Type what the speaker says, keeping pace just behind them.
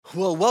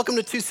Well, welcome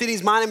to Two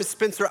Cities. My name is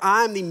Spencer.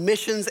 I'm the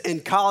missions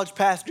and college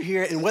pastor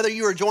here. And whether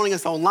you are joining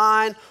us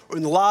online or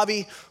in the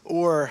lobby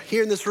or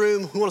here in this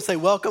room, we want to say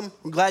welcome.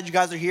 We're glad you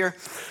guys are here.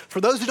 For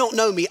those who don't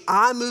know me,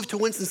 I moved to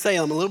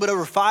Winston-Salem a little bit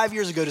over 5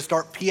 years ago to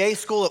start PA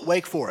school at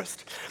Wake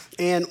Forest.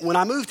 And when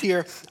I moved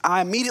here,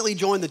 I immediately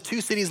joined the Two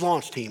Cities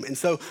launch team. And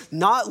so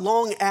not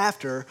long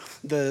after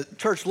the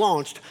church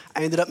launched,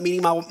 I ended up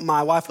meeting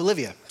my wife,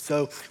 Olivia.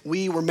 So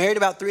we were married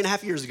about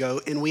 3.5 years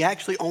ago, and we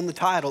actually own the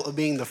title of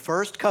being the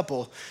first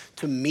couple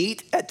to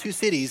meet at Two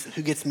Cities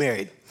who gets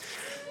married.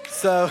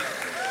 So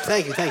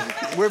thank you.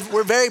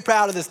 We're very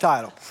proud of this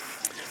title.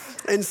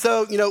 And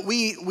so,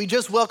 we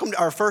just welcomed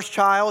our first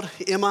child,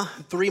 Emma,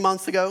 3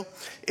 months ago.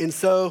 And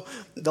so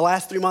the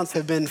last 3 months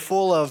have been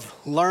full of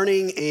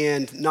learning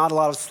and not a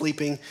lot of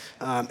sleeping,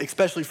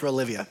 especially for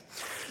Olivia.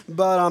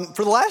 But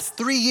for the last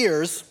 3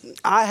 years,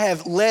 I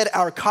have led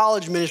our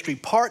college ministry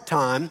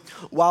part-time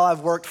while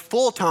I've worked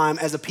full-time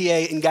as a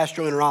PA in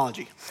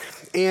gastroenterology.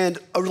 And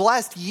over the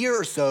last year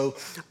or so,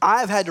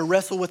 I've had to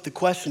wrestle with the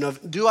question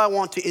of, do I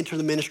want to enter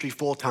the ministry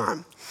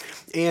full-time?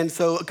 And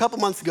so a couple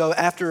months ago,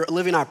 after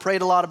Olivia and I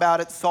prayed a lot about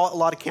it, sought a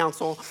lot of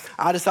counsel,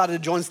 I decided to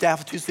join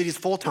staff at Two Cities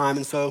full-time.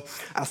 And so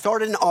I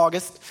started in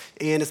August,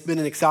 and it's been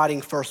an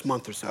exciting first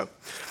month or so.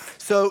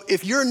 So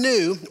if you're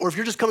new, or if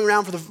you're just coming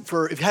around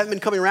if you haven't been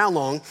coming around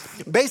long,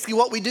 basically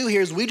what we do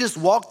here is we just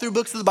walk through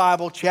books of the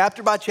Bible,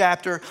 chapter by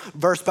chapter,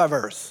 verse by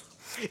verse.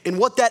 And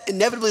what that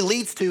inevitably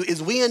leads to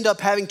is we end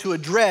up having to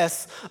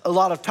address a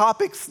lot of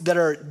topics that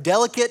are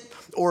delicate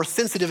or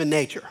sensitive in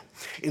nature.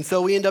 And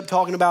so we end up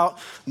talking about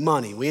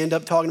money. We end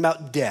up talking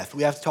about death.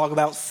 We have to talk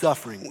about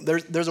suffering.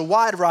 There's a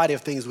wide variety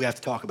of things we have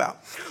to talk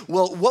about.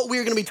 Well, what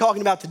we're going to be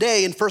talking about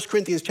today in 1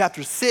 Corinthians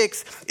chapter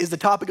 6 is the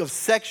topic of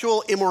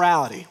sexual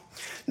immorality.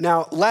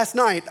 Now, last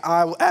night,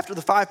 after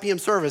the 5 p.m.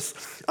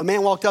 service, a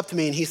man walked up to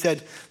me and he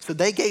said, "So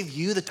they gave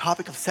you the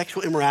topic of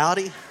sexual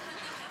immorality?"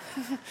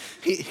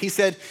 He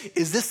said,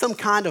 "Is this some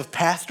kind of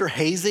pastor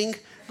hazing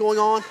going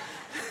on?"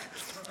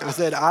 I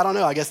said, "I don't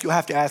know. I guess you'll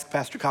have to ask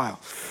Pastor Kyle."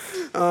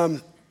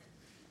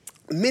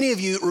 Many of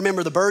you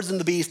remember the birds and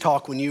the bees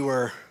talk when you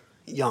were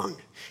young.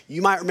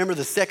 You might remember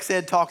the sex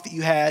ed talk that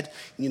you had,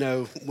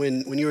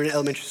 when you were in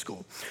elementary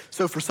school.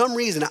 So for some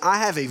reason, I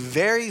have a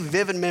very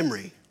vivid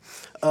memory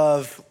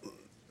of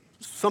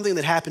something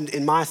that happened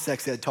in my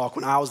sex ed talk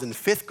when I was in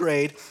 5th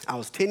grade. I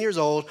was 10 years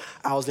old.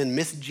 I was in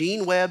Miss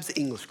Jean Webb's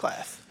English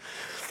class.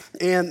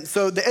 And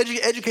so the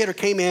educator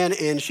came in,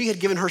 and she had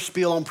given her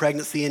spiel on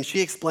pregnancy, and she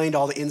explained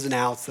all the ins and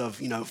outs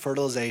of,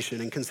 fertilization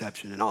and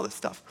conception and all this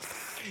stuff.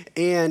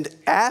 And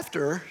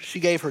after she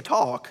gave her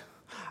talk,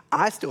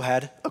 I still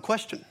had a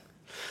question.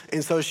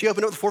 And so she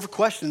opened up the floor for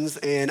questions,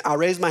 and I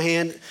raised my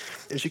hand,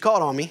 and she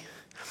called on me.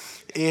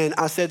 And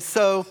I said,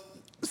 so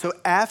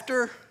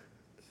after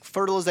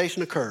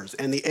fertilization occurs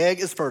and the egg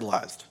is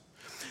fertilized,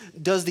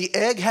 does the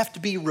egg have to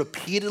be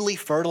repeatedly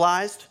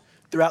fertilized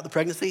throughout the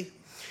pregnancy?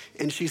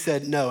 And she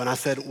said, no. And I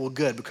said, well,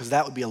 good, because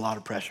that would be a lot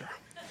of pressure.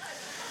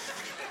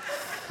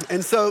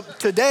 And so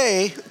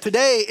today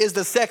is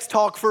the sex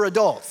talk for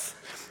adults.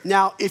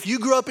 Now, if you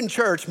grew up in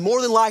church,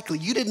 more than likely,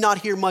 you did not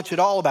hear much at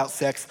all about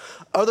sex,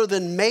 other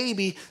than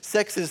maybe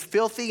sex is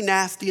filthy,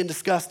 nasty, and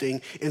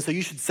disgusting, and so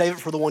you should save it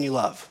for the one you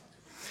love.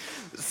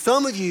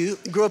 Some of you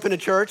grew up in a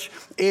church,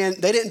 and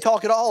they didn't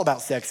talk at all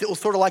about sex. It was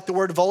sort of like the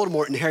word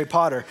Voldemort in Harry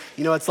Potter.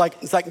 It's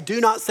like,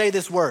 do not say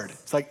this word.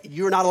 It's like,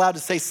 you're not allowed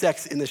to say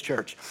sex in this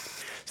church.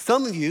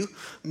 Some of you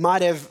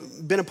might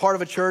have been a part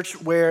of a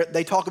church where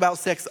they talk about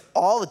sex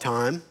all the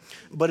time,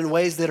 but in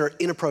ways that are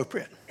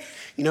inappropriate.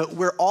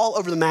 We're all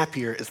over the map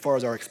here as far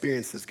as our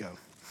experiences go.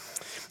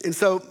 And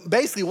so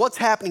basically what's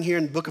happening here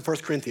in the book of 1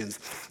 Corinthians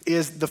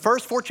is the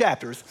first 4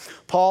 chapters,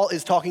 Paul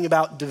is talking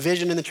about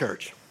division in the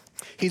church.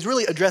 He's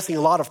really addressing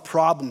a lot of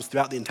problems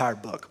throughout the entire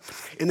book.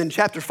 And then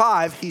chapter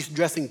 5, he's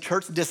addressing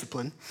church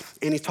discipline,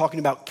 and he's talking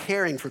about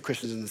caring for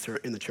Christians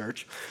in the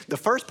church. The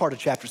first part of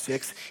chapter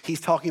 6,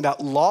 he's talking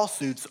about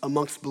lawsuits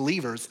amongst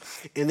believers.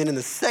 And then in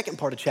the second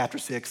part of chapter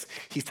 6,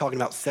 he's talking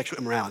about sexual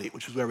immorality,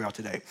 which is where we are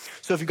today.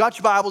 So if you got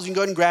your Bibles, you can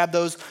go ahead and grab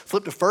those.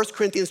 Flip to 1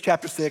 Corinthians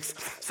chapter 6.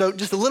 So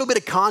just a little bit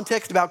of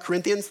context about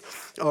Corinthians,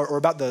 or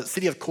about the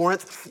city of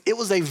Corinth. It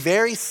was a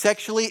very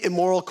sexually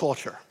immoral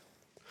culture.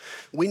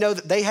 We know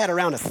that they had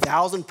around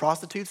 1,000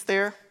 prostitutes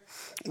there,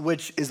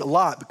 which is a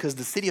lot because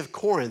the city of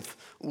Corinth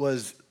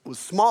was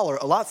smaller,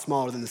 a lot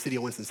smaller than the city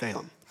of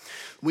Winston-Salem.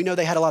 We know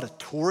they had a lot of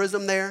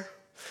tourism there.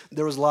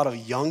 There was a lot of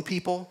young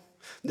people.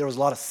 There was a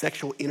lot of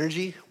sexual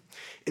energy.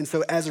 And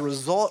so as a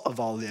result of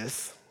all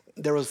this,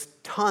 there was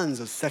tons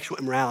of sexual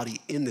immorality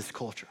in this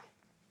culture.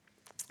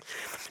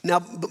 Now,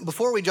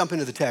 before we jump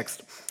into the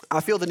text,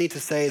 I feel the need to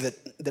say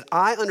that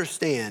I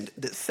understand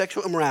that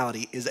sexual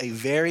immorality is a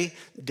very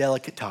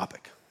delicate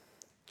topic.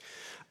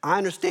 I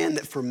understand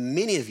that for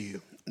many of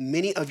you,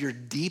 many of your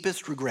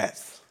deepest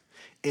regrets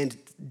and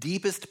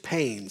deepest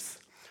pains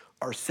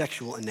are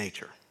sexual in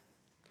nature.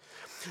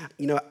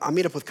 I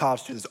meet up with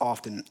college students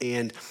often,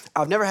 and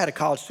I've never had a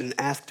college student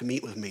ask to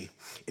meet with me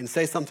and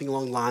say something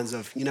along the lines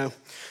of,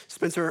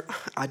 Spencer,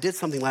 I did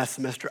something last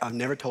semester I've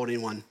never told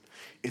anyone.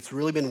 It's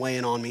really been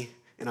weighing on me,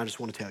 and I just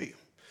want to tell you,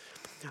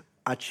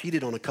 I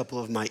cheated on a couple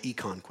of my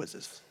econ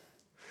quizzes.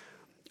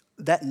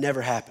 That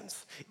never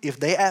happens. If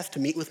they ask to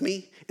meet with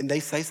me and they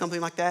say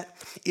something like that,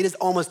 it is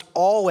almost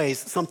always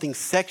something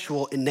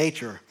sexual in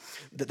nature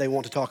that they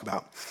want to talk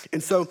about.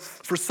 And so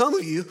for some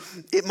of you,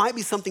 it might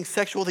be something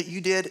sexual that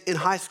you did in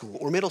high school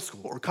or middle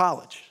school or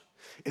college.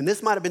 And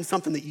this might have been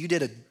something that you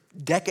did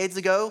decades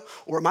ago,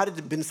 or it might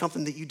have been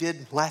something that you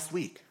did last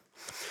week.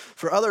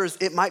 For others,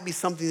 it might be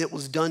something that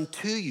was done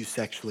to you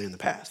sexually in the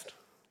past.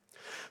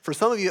 For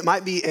some of you, it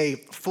might be a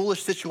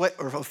foolish situation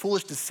or a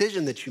foolish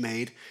decision that you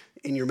made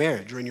in your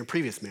marriage or in your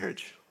previous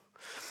marriage.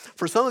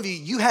 For some of you,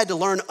 you had to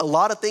learn a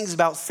lot of things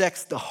about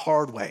sex the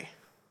hard way.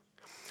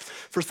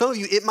 For some of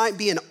you, it might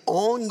be an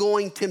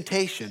ongoing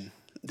temptation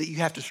that you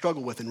have to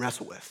struggle with and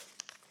wrestle with.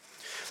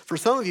 For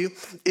some of you,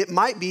 it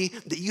might be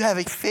that you have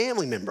a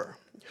family member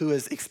who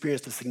has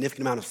experienced a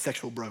significant amount of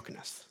sexual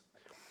brokenness.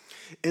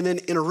 And then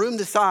in a room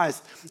this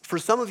size, for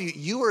some of you,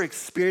 you are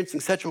experiencing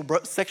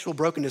sexual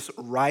brokenness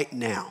right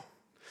now.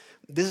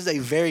 This is a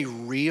very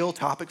real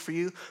topic for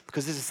you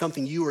because this is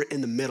something you were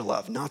in the middle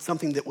of, not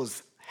something that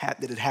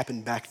had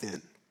happened back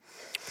then.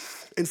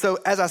 And so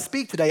as I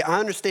speak today, I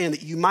understand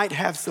that you might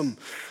have some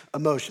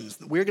emotions.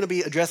 We're going to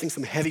be addressing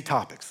some heavy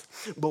topics.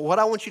 But what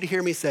I want you to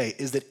hear me say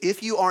is that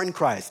if you are in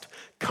Christ,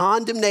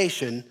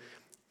 condemnation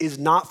is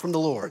not from the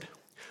Lord,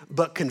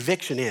 but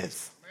conviction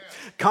is.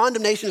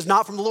 Condemnation is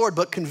not from the Lord,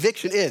 but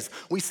conviction is.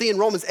 We see in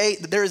Romans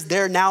 8 that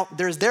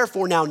there is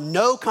therefore now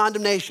no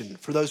condemnation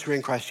for those who are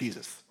in Christ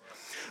Jesus.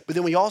 But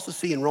then we also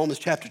see in Romans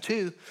chapter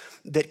 2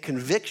 that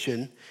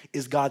conviction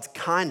is God's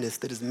kindness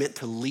that is meant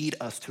to lead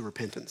us to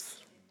repentance.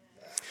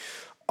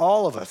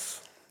 All of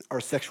us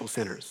are sexual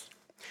sinners.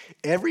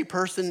 Every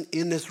person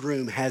in this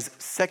room has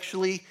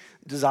sexual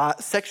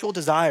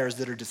desires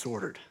that are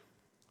disordered.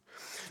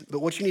 But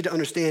what you need to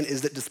understand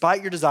is that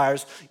despite your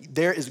desires,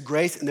 there is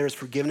grace and there is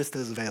forgiveness that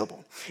is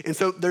available. And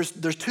so there's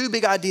two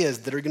big ideas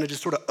that are going to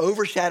just sort of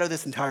overshadow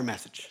this entire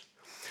message.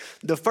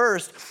 The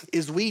first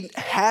is we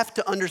have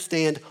to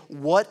understand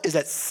what is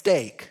at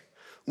stake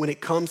when it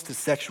comes to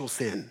sexual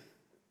sin.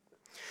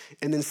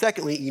 And then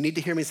secondly, you need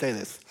to hear me say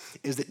this,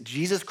 is that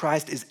Jesus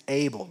Christ is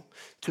able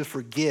to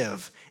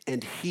forgive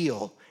and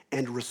heal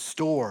and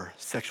restore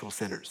sexual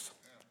sinners.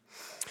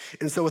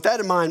 And so with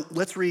that in mind,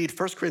 let's read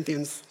 1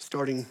 Corinthians 6,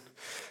 starting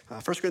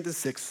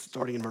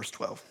in verse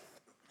 12.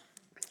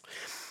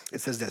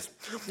 It says this,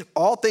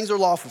 all things are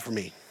lawful for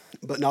me,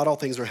 but not all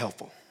things are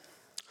helpful.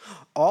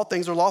 All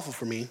things are lawful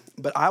for me,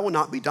 but I will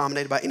not be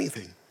dominated by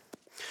anything.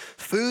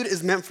 Food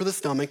is meant for the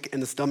stomach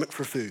and the stomach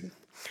for food,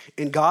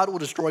 and God will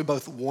destroy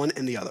both one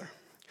and the other.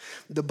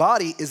 The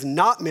body is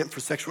not meant for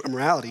sexual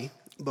immorality,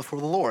 but for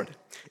the Lord,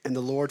 and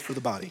the Lord for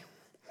the body.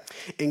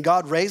 And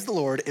God raised the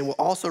Lord and will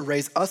also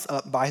raise us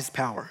up by his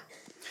power.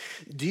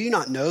 Do you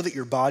not know that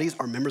your bodies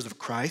are members of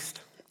Christ?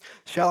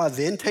 Shall I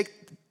then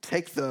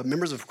take the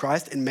members of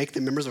Christ and make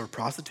them members of a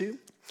prostitute?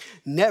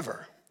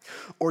 Never.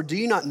 Or do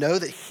you not know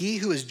that he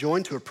who is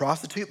joined to a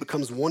prostitute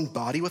becomes one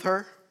body with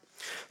her?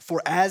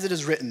 For as it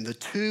is written, the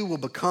two will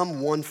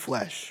become one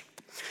flesh.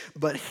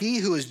 But he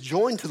who is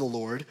joined to the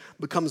Lord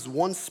becomes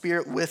one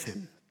spirit with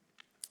him.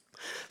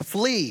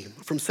 Flee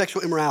from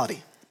sexual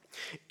immorality.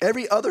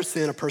 Every other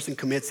sin a person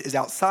commits is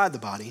outside the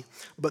body,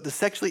 but the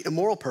sexually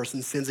immoral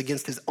person sins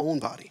against his own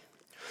body.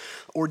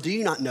 Or do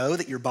you not know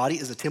that your body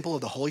is a temple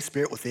of the Holy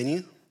Spirit within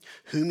you,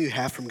 whom you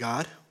have from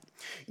God?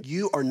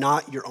 You are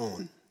not your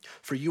own,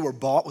 for you were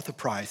bought with a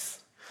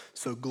price,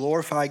 so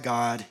glorify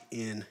God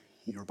in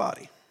your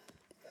body.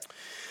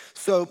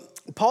 So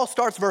Paul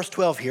starts verse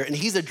 12 here, and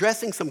he's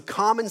addressing some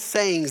common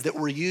sayings that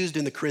were used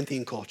in the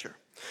Corinthian culture.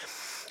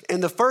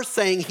 And the first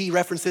saying he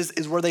references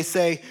is where they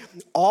say,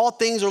 all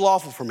things are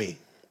lawful for me.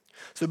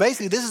 So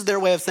basically, this is their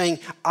way of saying,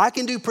 I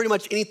can do pretty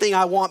much anything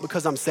I want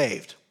because I'm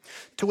saved.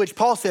 To which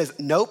Paul says,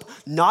 nope,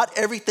 not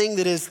everything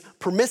that is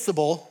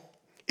permissible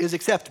is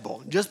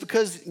acceptable. Just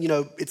because,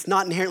 it's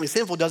not inherently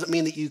sinful doesn't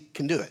mean that you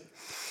can do it.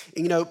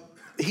 And,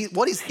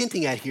 what he's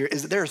hinting at here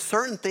is that there are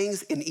certain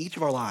things in each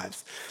of our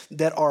lives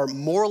that are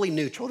morally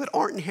neutral, that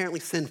aren't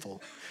inherently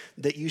sinful,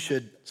 that you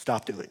should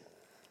stop doing.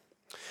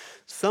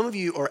 Some of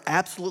you are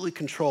absolutely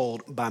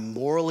controlled by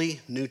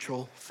morally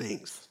neutral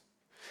things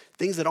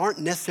that aren't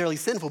necessarily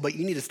sinful, but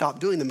you need to stop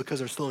doing them because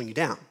they're slowing you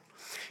down.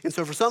 And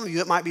so for some of you,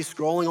 it might be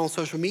scrolling on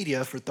social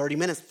media for 30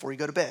 minutes before you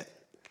go to bed.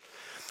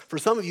 For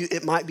some of you,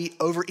 it might be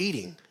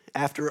overeating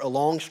after a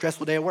long,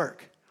 stressful day at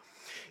work.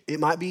 It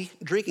might be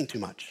drinking too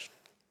much.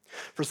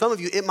 For some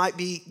of you, it might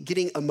be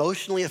getting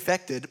emotionally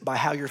affected by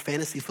how your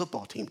fantasy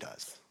football team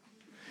does.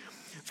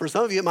 For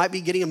some of you, it might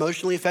be getting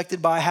emotionally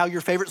affected by how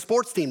your favorite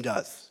sports team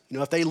does.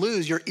 If they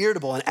lose, you're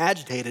irritable and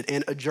agitated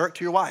and a jerk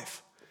to your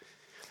wife.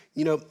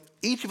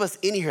 Each of us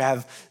in here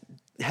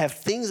have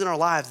things in our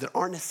lives that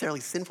aren't necessarily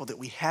sinful that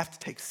we have to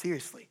take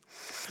seriously.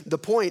 The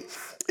point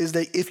is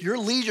that if your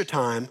leisure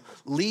time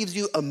leaves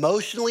you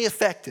emotionally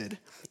affected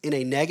in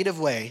a negative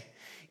way,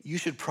 you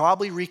should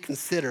probably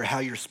reconsider how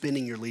you're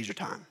spending your leisure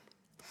time.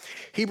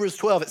 Hebrews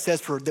 12, it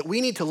says that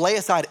we need to lay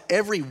aside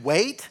every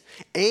weight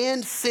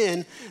and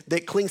sin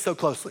that clings so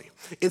closely.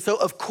 And so,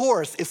 of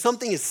course, if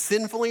something is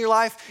sinful in your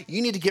life,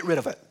 you need to get rid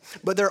of it.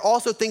 But there are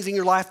also things in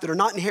your life that are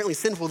not inherently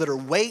sinful, that are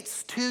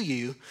weights to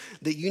you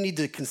that you need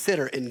to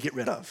consider and get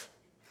rid of.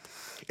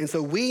 And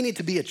so we need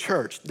to be a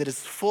church that is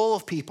full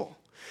of people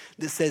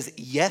that says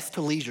yes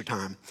to leisure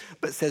time,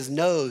 but says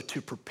no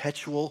to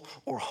perpetual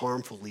or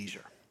harmful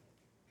leisure.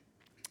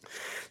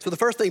 So the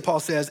first thing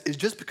Paul says is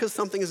just because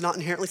something is not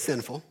inherently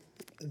sinful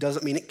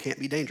doesn't mean it can't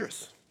be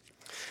dangerous.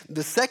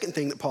 The second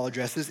thing that Paul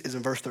addresses is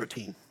in verse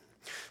 13,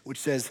 which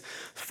says,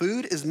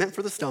 food is meant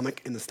for the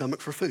stomach and the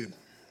stomach for food,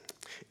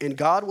 and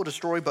God will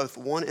destroy both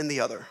one and the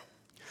other.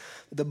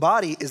 The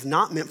body is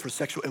not meant for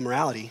sexual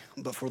immorality,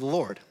 but for the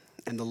Lord,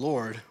 and the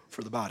Lord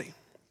for the body.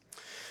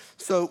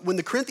 So when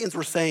the Corinthians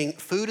were saying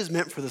food is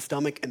meant for the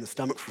stomach and the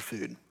stomach for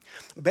food,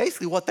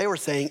 basically what they were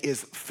saying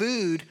is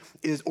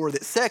that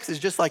sex is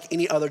just like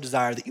any other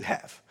desire that you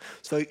have.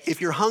 So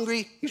if you're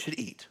hungry, you should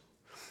eat.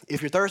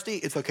 If you're thirsty,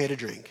 it's okay to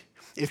drink.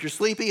 If you're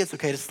sleepy, it's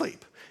okay to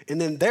sleep.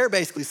 And then they're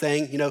basically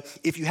saying,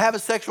 if you have a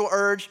sexual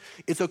urge,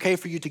 it's okay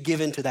for you to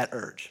give in to that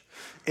urge.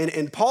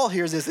 And Paul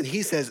hears this and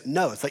he says,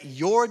 no, it's like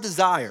your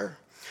desire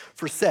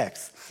for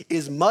sex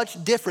is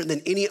much different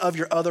than any of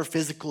your other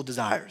physical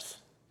desires.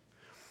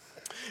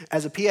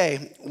 As a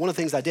PA, one of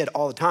the things I did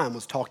all the time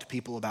was talk to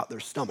people about their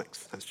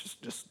stomachs. That's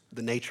just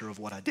the nature of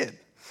what I did.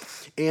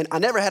 And I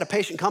never had a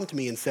patient come to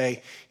me and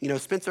say,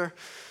 Spencer,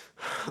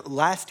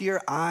 last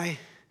year I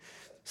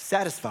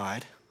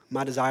satisfied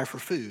my desire for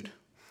food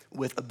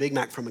with a Big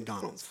Mac from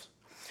McDonald's,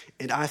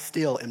 and I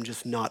still am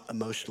just not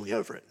emotionally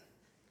over it.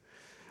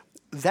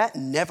 That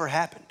never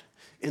happened.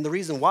 And the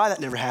reason why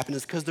that never happened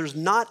is because there's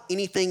not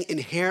anything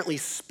inherently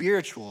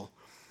spiritual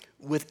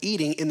with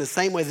eating in the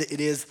same way that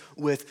it is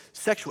with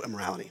sexual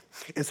immorality.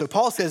 And so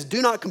Paul says,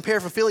 do not compare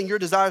fulfilling your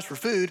desires for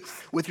food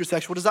with your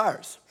sexual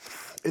desires.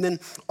 And then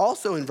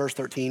also in verse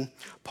 13,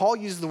 Paul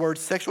uses the word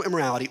sexual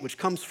immorality, which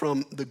comes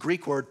from the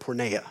Greek word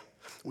porneia,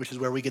 which is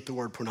where we get the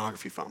word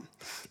pornography from.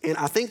 And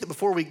I think that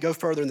before we go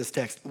further in this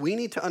text, we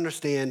need to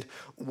understand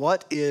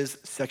what is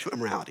sexual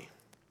immorality.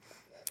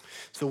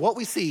 So what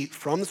we see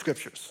from the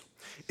scriptures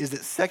is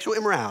that sexual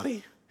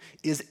immorality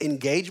is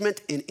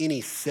engagement in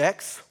any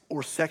sex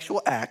or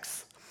sexual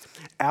acts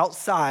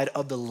outside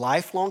of the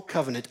lifelong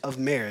covenant of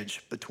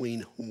marriage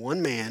between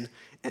one man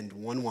and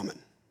one woman.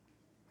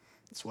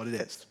 That's what it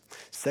is.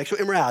 Sexual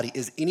immorality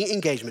is any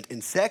engagement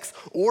in sex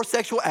or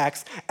sexual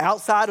acts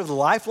outside of the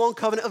lifelong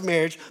covenant of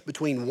marriage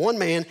between one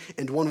man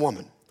and one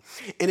woman.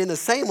 And in the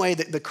same way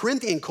that the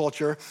Corinthian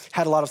culture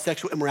had a lot of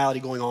sexual immorality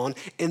going on,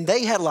 and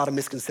they had a lot of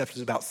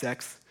misconceptions about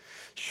sex,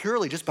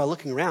 surely just by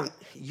looking around,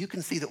 you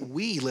can see that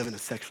we live in a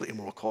sexually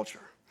immoral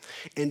culture.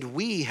 And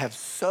we have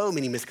so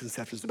many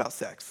misconceptions about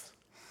sex.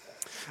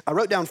 I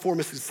wrote down four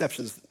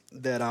misconceptions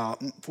that I'm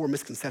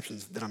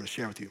going to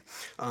share with you.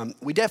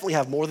 We definitely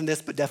have more than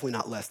this, but definitely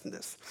not less than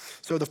this.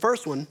 So the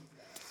first one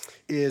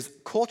is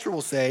culture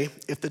will say,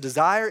 if the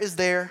desire is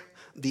there,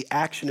 the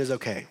action is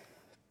okay.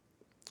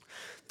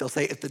 They'll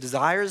say, if the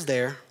desire is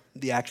there,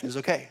 the action is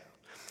okay.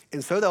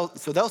 And so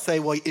they'll say,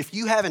 well, if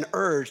you have an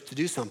urge to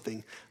do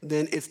something,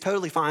 then it's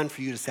totally fine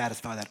for you to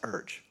satisfy that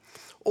urge.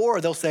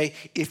 Or they'll say,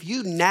 if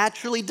you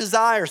naturally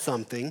desire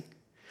something,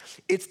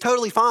 it's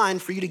totally fine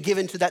for you to give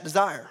into that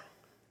desire.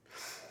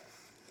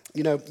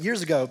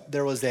 Years ago,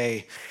 there was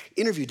an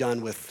interview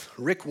done with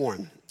Rick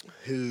Warren,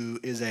 who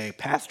is a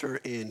pastor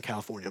in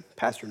California,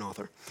 pastor and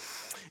author.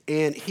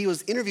 And he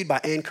was interviewed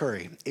by Ann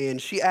Curry,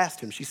 and she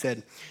asked him, she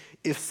said,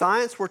 if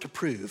science were to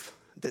prove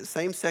that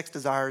same-sex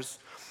desires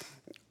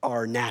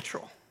are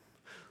natural,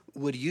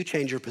 would you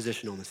change your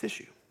position on this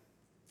issue?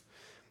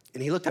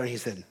 And he looked at her and he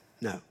said,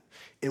 no.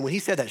 And when he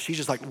said that, she's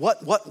just like,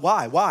 what,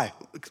 why?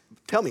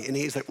 Tell me. And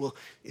he's like, well,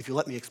 if you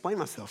let me explain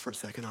myself for a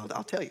second,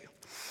 I'll tell you.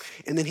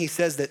 And then he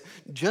says that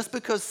just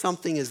because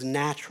something is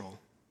natural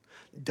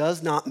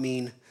does not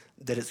mean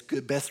that it's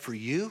best for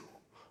you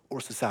or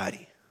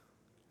society.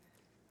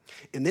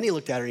 And then he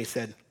looked at her and he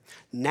said,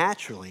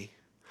 naturally,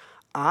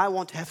 I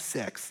want to have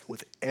sex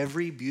with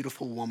every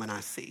beautiful woman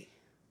I see.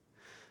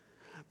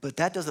 But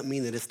that doesn't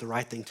mean that it's the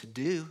right thing to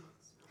do.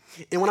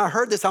 And when I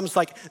heard this, I'm just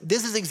like,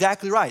 this is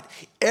exactly right.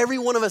 Every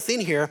one of us in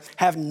here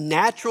have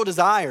natural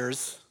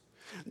desires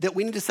that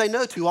we need to say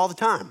no to all the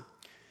time.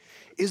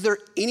 Is there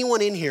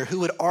anyone in here who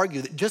would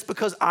argue that just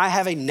because I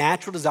have a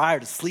natural desire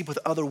to sleep with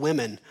other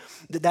women,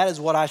 that is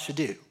what I should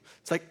do?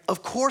 It's like,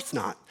 of course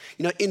not.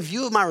 In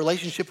view of my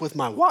relationship with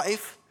my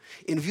wife,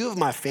 in view of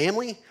my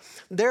family,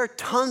 there are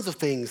tons of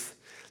things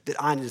that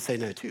I need to say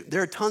no to.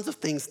 There are tons of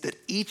things that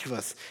each of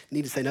us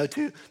need to say no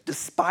to,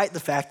 despite the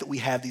fact that we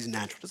have these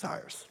natural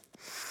desires.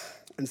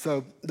 And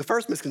so the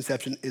first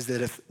misconception is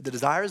that if the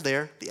desire is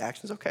there, the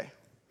action is okay.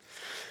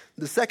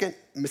 The second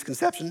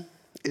misconception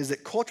is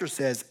that culture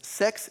says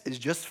sex is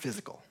just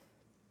physical.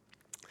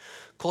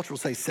 Culture will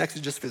say sex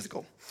is just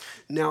physical.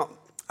 Now,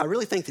 I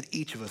really think that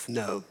each of us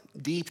know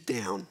deep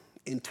down,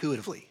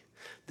 intuitively,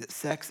 that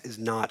sex is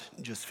not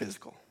just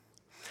physical.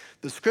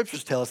 the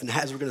scriptures tell us, and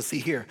as we're going to see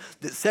here,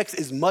 that sex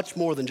is much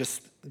more than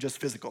just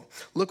physical.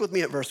 Look with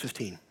me at verse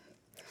 15.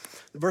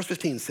 Verse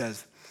 15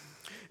 says,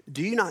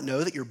 "Do you not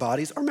know that your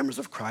bodies are members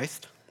of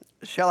Christ?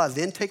 Shall I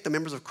then take the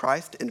members of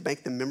Christ and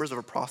make them members of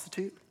a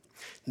prostitute?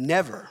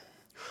 Never.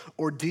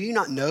 Or do you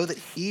not know that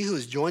he who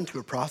is joined to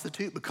a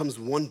prostitute becomes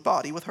one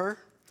body with her?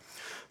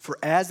 For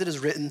as it is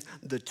written,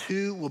 the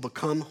two will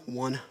become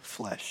one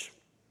flesh."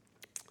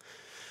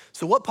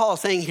 So what Paul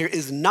is saying here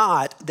is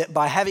not that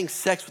by having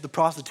sex with a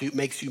prostitute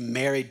makes you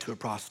married to a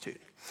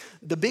prostitute.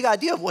 The big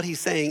idea of what he's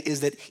saying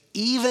is that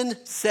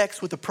even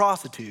sex with a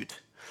prostitute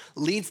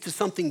leads to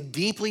something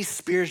deeply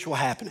spiritual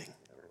happening.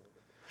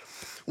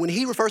 When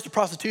he refers to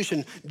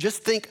prostitution,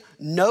 just think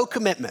no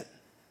commitment.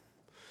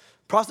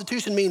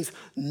 Prostitution means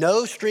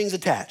no strings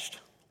attached.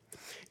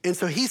 And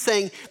so he's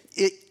saying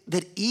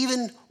that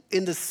even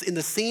in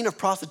the scene of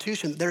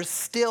prostitution, there's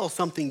still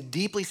something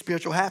deeply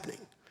spiritual happening.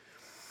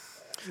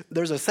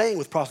 There's a saying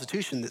with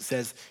prostitution that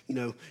says,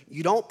 you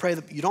don't pay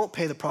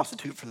the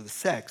prostitute for the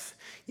sex,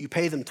 you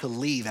pay them to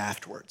leave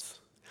afterwards.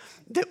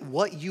 That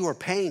what you are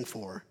paying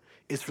for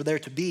is for there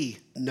to be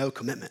no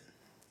commitment.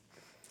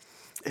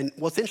 And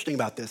what's interesting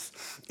about this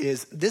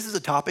is a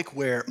topic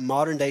where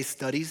modern day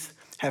studies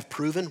have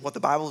proven what the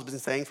Bible has been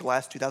saying for the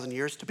last 2,000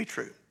 years to be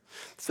true.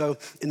 So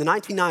in the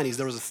 1990s,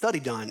 there was a study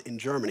done in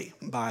Germany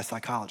by a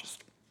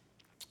psychologist.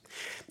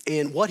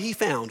 And what he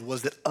found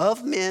was that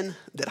of men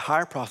that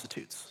hire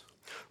prostitutes,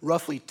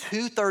 roughly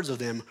 2/3 of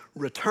them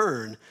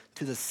return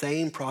to the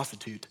same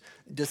prostitute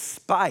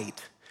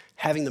despite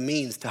having the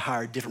means to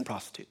hire different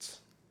prostitutes.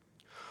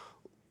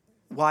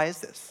 Why is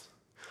this?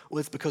 Well,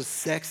 it's because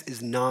sex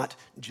is not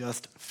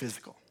just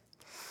physical.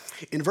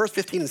 In verse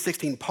 15 and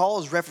 16, Paul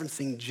is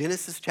referencing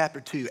Genesis chapter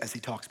 2 as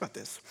he talks about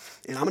this.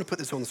 And I'm going to put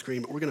this on the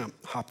screen, but we're going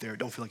to hop there.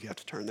 Don't feel like you have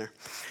to turn there.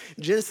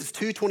 Genesis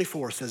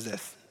 2:24 says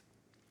this.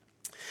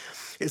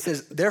 It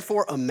says,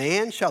 "Therefore a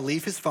man shall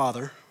leave his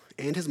father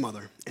and his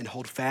mother and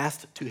hold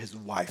fast to his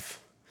wife,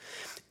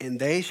 and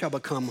they shall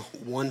become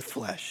one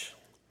flesh.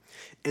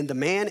 And the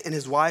man and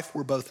his wife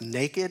were both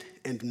naked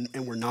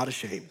and were not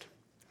ashamed."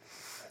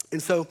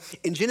 And so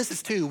in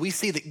Genesis 2, we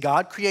see that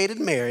God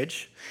created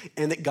marriage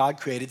and that God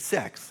created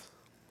sex.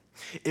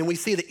 And we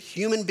see that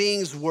human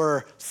beings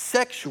were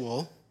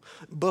sexual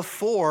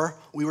before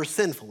we were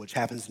sinful, which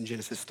happens in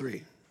Genesis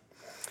 3.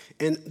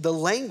 And the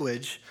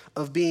language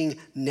of being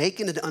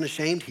naked and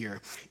unashamed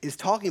here is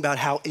talking about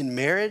how in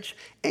marriage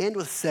and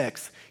with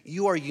sex,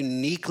 you are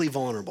uniquely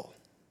vulnerable.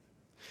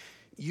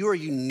 You are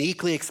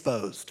uniquely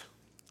exposed.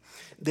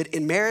 That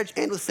in marriage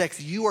and with sex,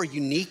 you are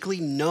uniquely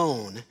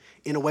known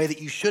in a way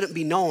that you shouldn't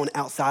be known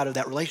outside of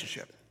that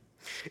relationship.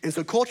 And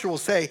so culture will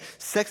say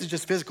sex is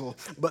just physical,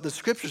 but the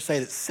scriptures say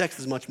that sex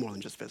is much more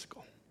than just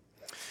physical.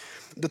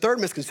 The third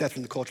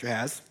misconception the culture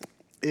has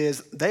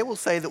is they will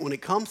say that when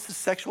it comes to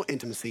sexual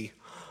intimacy,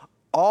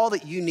 all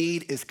that you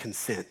need is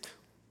consent.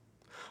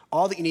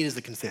 All that you need is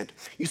the consent.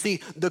 You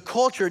see, the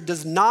culture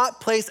does not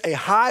place a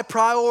high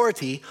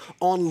priority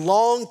on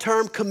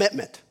long-term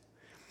commitment.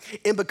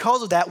 And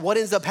because of that, what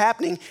ends up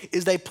happening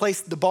is they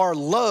place the bar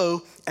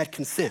low at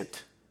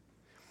consent.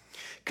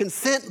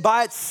 Consent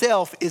by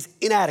itself is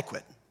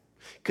inadequate.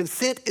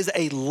 Consent is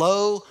a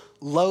low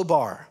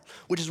bar,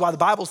 which is why the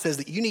Bible says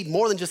that you need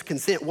more than just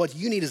consent. What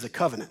you need is a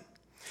covenant.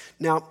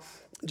 Now,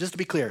 just to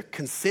be clear,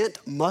 consent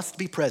must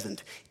be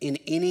present in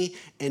any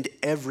and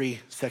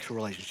every sexual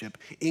relationship,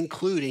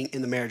 including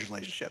in the marriage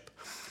relationship.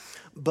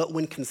 But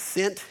when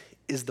consent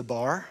is the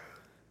bar,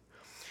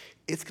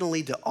 it's going to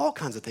lead to all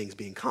kinds of things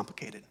being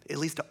complicated. It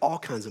leads to all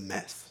kinds of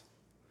mess.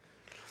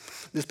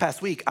 This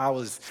past week, I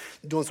was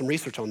doing some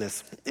research on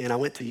this, and I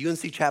went to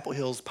UNC Chapel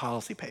Hill's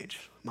policy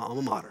page, my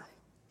alma mater.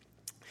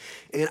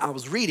 And I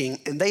was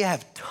reading, and they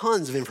have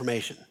tons of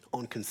information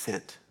on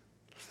consent.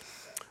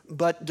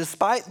 But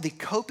despite the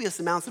copious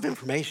amounts of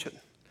information,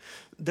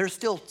 there's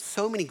still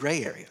so many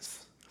gray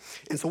areas.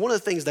 And so one of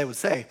the things they would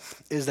say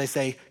is they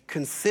say,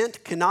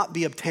 consent cannot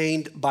be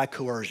obtained by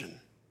coercion.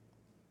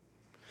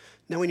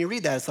 Now, when you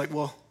read that, it's like,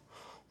 well,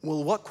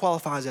 what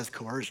qualifies as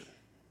coercion?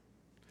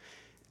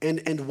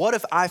 And what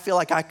if I feel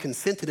like I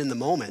consented in the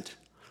moment,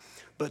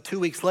 but 2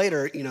 weeks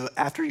later,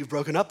 after you've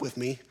broken up with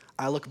me,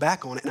 I look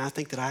back on it and I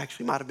think that I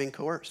actually might have been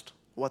coerced.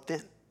 What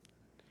then?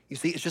 You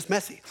see, it's just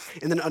messy.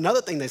 And then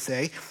another thing they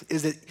say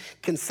is that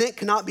consent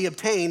cannot be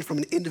obtained from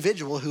an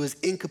individual who is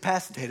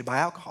incapacitated by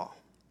alcohol.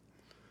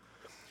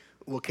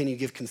 Well, can you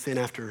give consent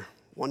after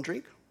 1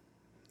 drink?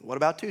 What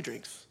about 2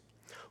 drinks?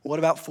 What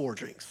about 4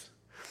 drinks?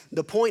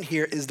 The point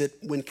here is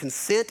that when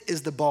consent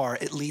is the bar,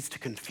 it leads to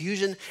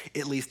confusion,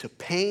 it leads to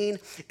pain,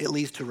 it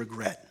leads to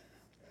regret.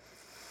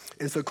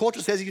 And so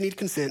culture says you need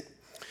consent,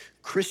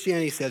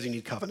 Christianity says you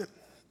need covenant.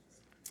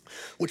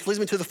 Which leads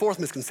me to the fourth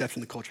misconception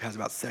the culture has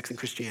about sex and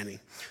Christianity,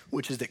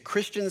 which is that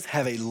Christians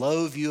have a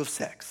low view of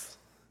sex.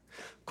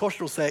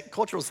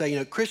 culture will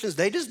say, Christians,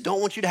 they just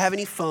don't want you to have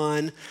any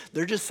fun.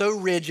 They're just so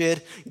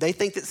rigid. They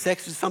think that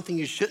sex is something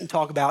you shouldn't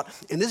talk about.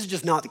 And this is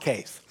just not the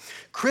case.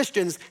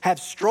 Christians have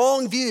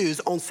strong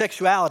views on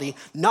sexuality,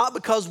 not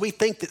because we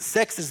think that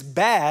sex is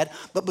bad,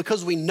 but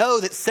because we know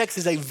that sex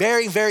is a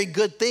very, very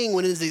good thing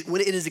when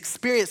it is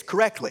experienced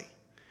correctly.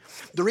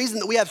 The reason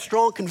that we have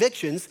strong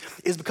convictions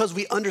is because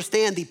we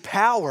understand the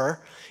power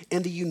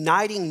and the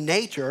uniting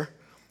nature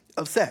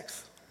of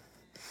sex.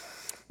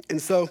 And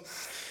so,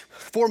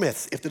 4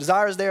 myths. If the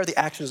desire is there, the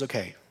action is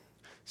okay.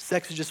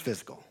 Sex is just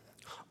physical.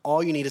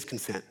 All you need is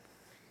consent.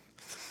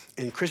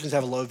 And Christians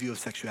have a low view of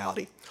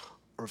sexuality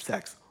or of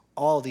sex.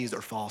 All of these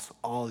are false.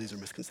 All of these are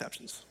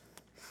misconceptions.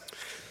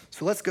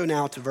 So let's go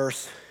now to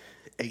verse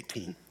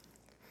 18.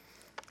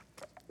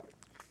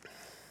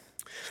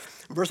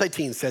 Verse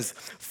 18 says,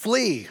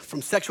 flee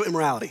from sexual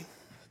immorality.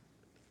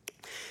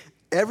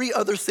 Every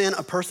other sin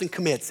a person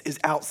commits is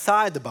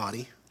outside the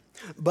body,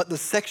 but the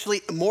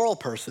sexually immoral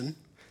person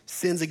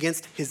sins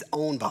against his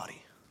own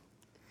body.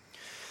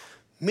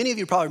 Many of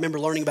you probably remember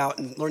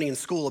learning in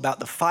school about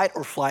the fight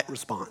or flight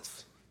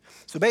response.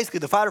 So basically,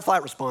 the fight or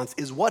flight response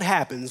is what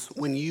happens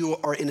when you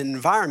are in an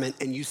environment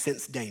and you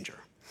sense danger.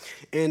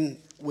 And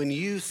when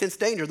you sense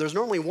danger, there's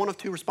normally one of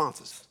two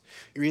responses.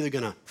 You're either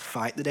gonna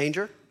fight the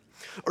danger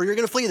or you're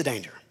gonna flee the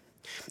danger.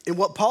 And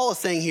what Paul is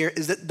saying here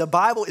is that the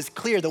Bible is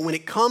clear that when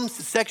it comes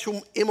to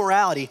sexual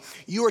immorality,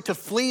 you are to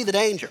flee the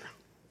danger.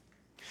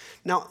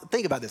 Now,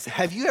 think about this.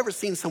 Have you ever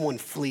seen someone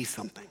flee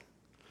something?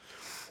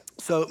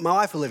 So my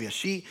wife, Olivia,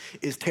 she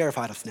is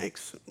terrified of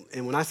snakes.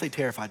 And when I say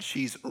terrified,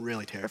 she's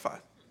really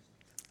terrified.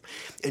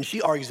 And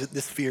she argues that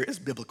this fear is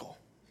biblical,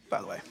 by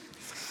the way.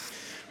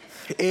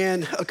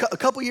 And a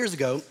couple years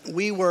ago,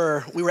 we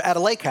were at a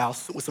lake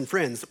house with some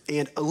friends,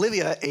 and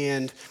Olivia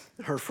and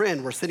her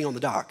friend were sitting on the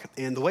dock.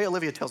 And the way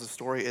Olivia tells the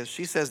story is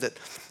she says that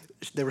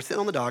they were sitting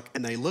on the dock,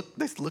 and they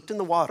looked in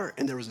the water,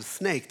 and there was a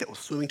snake that was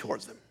swimming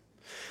towards them.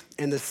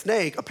 And the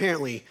snake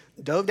apparently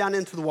dove down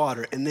into the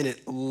water, and then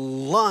it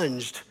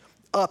lunged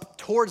up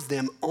towards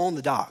them on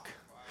the dock.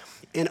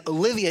 And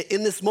Olivia,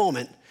 in this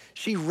moment,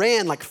 she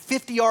ran like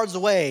 50 yards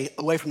away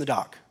from the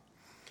dock.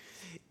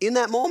 In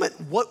that moment,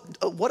 what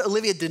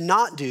Olivia did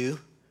not do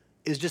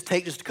is just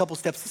take a couple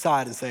steps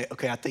aside and say,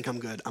 okay, I think I'm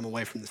good. I'm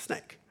away from the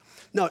snake.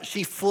 No,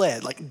 she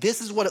fled. Like,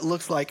 this is what it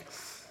looks like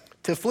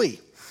to flee.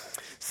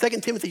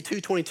 2 Timothy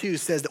 2:22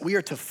 says that we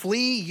are to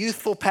flee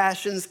youthful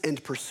passions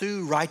and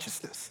pursue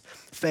righteousness,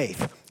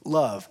 faith,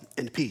 love,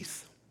 and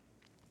peace.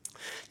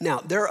 Now,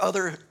 there are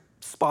other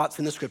spots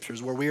in the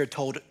scriptures where we are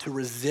told to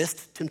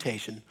resist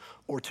temptation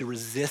or to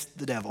resist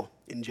the devil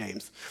in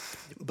James.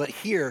 But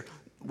here,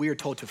 we are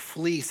told to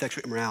flee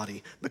sexual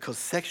immorality because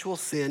sexual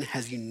sin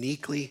has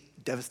uniquely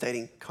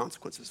devastating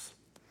consequences.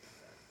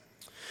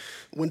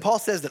 When Paul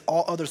says that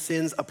all other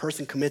sins a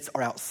person commits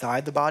are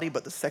outside the body,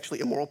 but the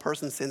sexually immoral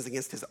person sins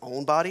against his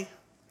own body,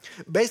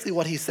 basically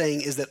what he's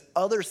saying is that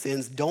other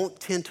sins don't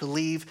tend to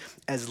leave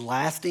as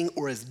lasting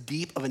or as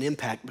deep of an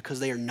impact because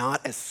they are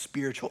not as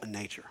spiritual in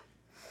nature.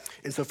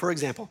 And so, for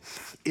example,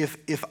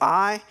 if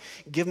I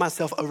give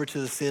myself over to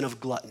the sin of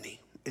gluttony,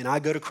 and I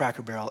go to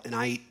Cracker Barrel and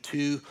I eat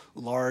 2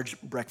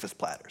 large breakfast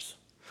platters,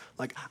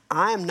 like,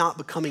 I am not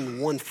becoming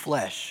one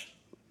flesh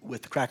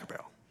with the Cracker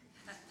Barrel.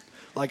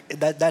 Like,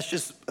 that's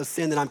just a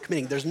sin that I'm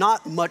committing. There's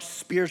not much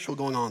spiritual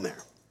going on there.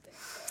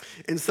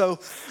 And so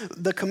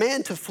the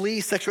command to flee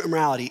sexual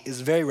immorality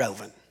is very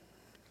relevant.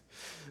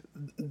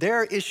 There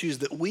are issues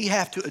that we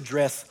have to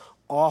address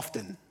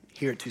often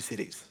here at Two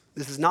Cities.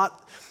 This is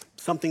not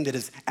something that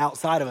is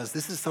outside of us.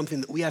 This is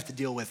something that we have to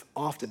deal with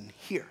often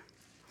here.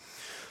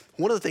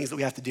 One of the things that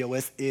we have to deal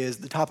with is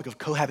the topic of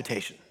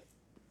cohabitation.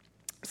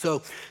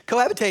 So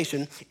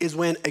cohabitation is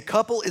when a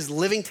couple is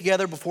living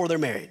together before they're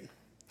married.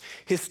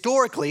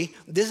 Historically,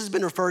 this has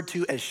been referred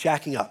to as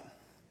shacking up.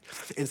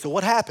 And so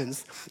what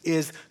happens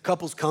is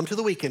couples come to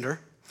the weekender,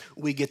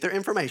 we get their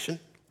information,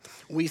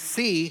 we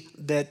see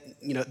that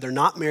they're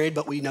not married,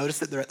 but we notice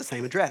that they're at the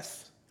same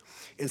address.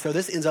 And so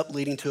this ends up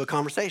leading to a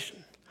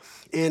conversation.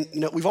 And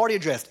we've already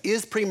addressed,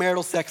 is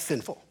premarital sex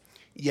sinful?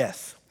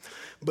 Yes.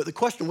 But the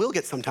question we'll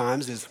get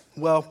sometimes is,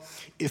 well,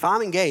 if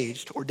I'm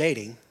engaged or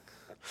dating,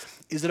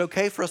 is it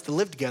okay for us to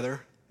live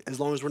together as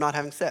long as we're not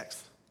having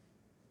sex?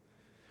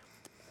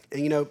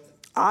 And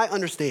I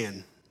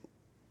understand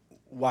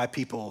why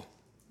people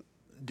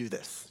do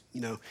this.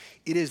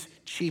 It is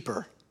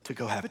cheaper to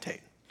cohabitate.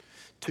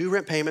 2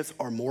 rent payments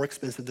are more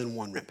expensive than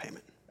 1 rent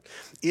payment.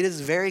 It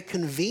is very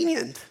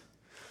convenient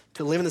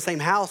to live in the same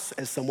house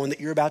as someone that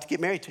you're about to get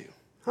married to.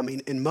 I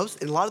mean, in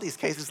a lot of these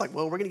cases, like,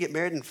 well, we're gonna get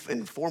married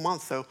in 4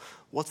 months, so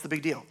what's the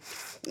big deal?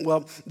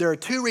 Well, there are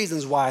 2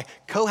 reasons why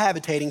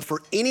cohabitating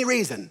for any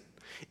reason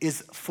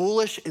is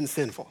foolish and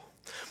sinful.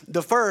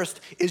 The first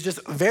is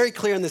just very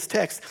clear in this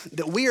text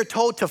that we are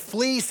told to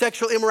flee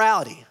sexual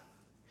immorality.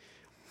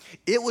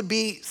 It would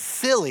be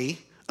silly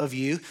of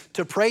you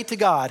to pray to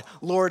God,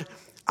 Lord,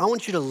 I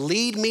want you to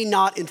lead me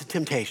not into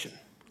temptation,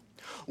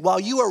 while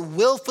you are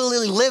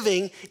willfully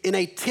living in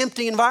a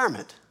tempting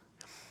environment.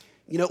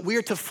 We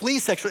are to flee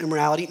sexual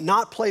immorality,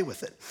 not play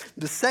with it.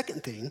 The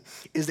second thing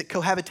is that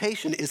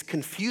cohabitation is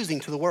confusing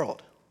to the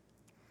world.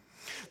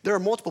 There are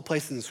multiple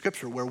places in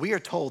Scripture where we are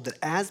told that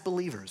as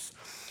believers,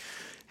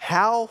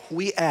 how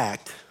we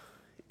act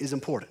is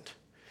important,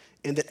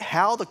 and that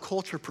how the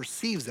culture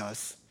perceives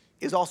us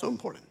is also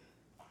important.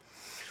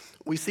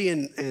 We see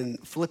in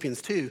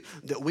Philippians 2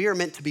 that we are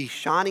meant to be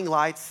shining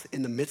lights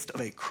in the midst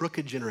of a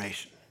crooked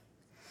generation.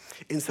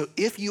 And so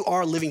if you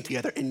are living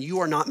together and you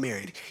are not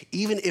married,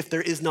 even if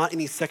there is not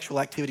any sexual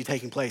activity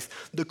taking place,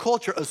 the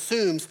culture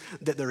assumes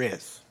that there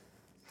is.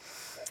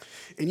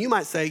 And you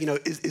might say,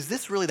 is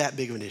this really that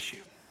big of an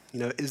issue?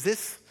 Is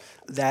this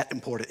that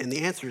important? And the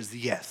answer is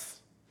yes.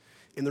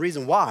 And the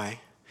reason why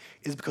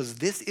is because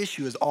this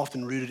issue is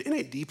often rooted in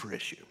a deeper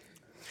issue.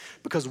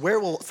 Because where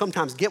we'll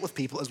sometimes get with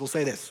people is we'll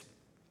say this: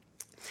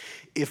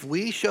 if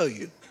we show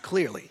you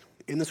clearly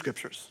in the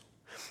Scriptures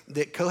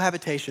that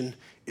cohabitation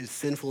is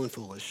sinful and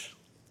foolish,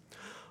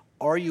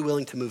 are you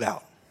willing to move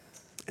out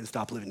and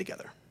stop living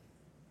together?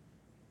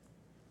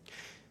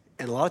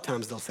 And a lot of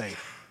times they'll say,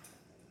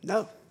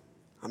 no,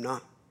 I'm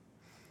not,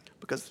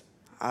 because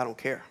I don't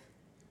care.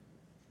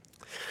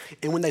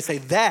 And when they say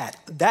that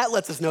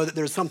lets us know that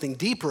there's something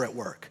deeper at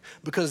work,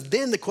 because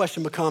then the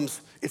question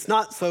becomes, it's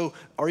not so,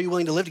 are you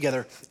willing to live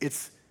together?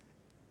 It's,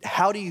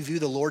 how do you view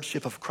the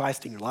lordship of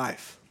Christ in your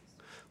life,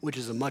 which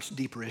is a much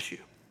deeper issue.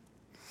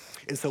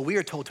 And so we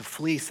are told to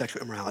flee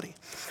sexual immorality,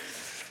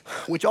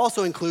 which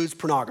also includes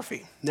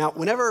pornography. Now,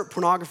 whenever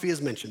pornography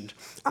is mentioned,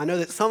 I know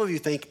that some of you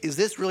think, is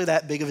this really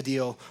that big of a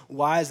deal?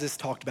 Why is this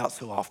talked about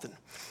so often?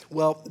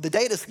 Well, the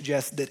data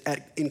suggests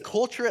that in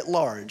culture at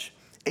large,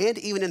 and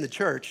even in the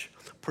church,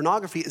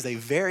 pornography is a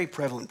very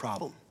prevalent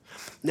problem.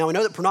 Now, we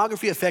know that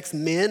pornography affects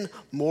men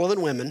more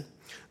than women,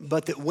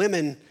 but that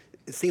women,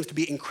 it seems to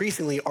be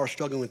increasingly, are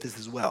struggling with this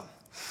as well.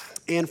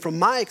 And from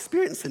my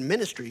experience in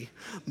ministry,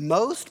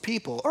 most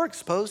people are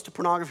exposed to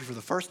pornography for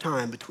the first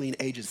time between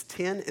ages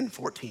 10 and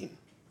 14.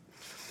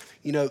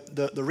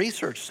 The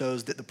research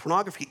shows that the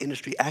pornography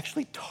industry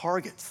actually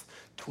targets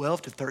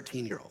 12 to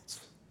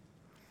 13-year-olds,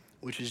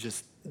 which is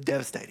just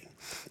devastating.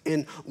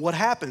 And what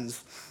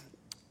happens,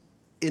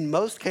 in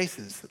most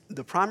cases,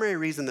 the primary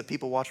reason that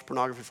people watch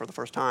pornography for the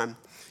first time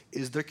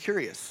is they're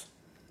curious.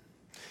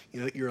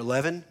 You're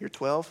 11, you're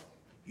 12,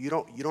 you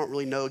don't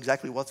really know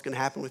exactly what's going to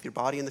happen with your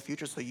body in the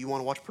future, so you want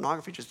to watch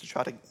pornography just to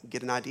try to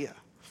get an idea.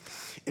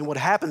 And what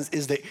happens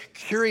is that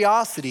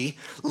curiosity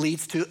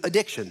leads to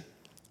addiction.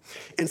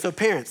 And so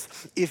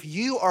parents, if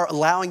you are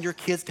allowing your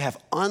kids to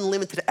have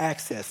unlimited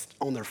access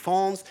on their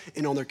phones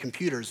and on their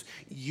computers,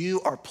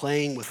 you are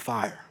playing with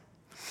fire.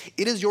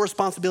 It is your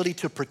responsibility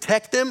to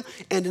protect them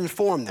and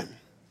inform them.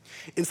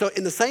 And so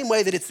in the same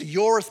way that it's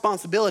your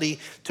responsibility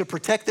to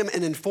protect them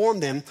and inform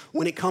them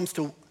when it comes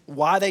to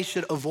why they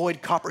should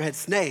avoid copperhead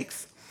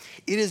snakes,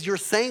 it is your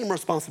same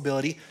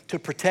responsibility to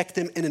protect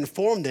them and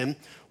inform them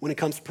when it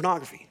comes to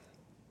pornography.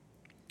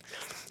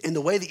 And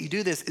the way that you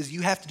do this is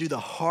you have to do the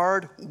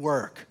hard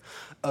work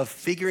of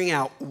figuring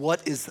out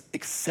what is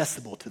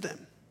accessible to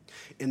them.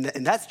 And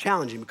that's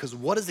challenging, because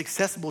what is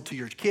accessible to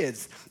your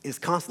kids is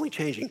constantly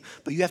changing,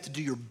 but you have to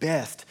do your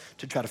best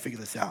to try to figure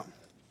this out.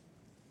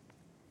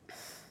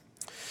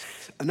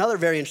 Another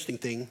very interesting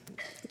thing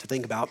to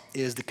think about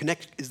is the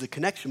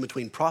connection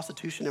between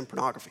prostitution and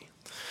pornography.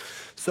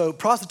 So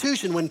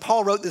prostitution, when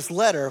Paul wrote this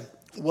letter,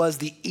 was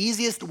the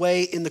easiest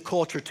way in the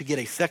culture to get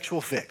a sexual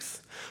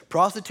fix.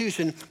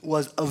 Prostitution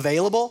was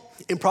available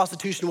and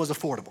prostitution was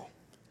affordable.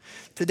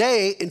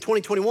 Today, in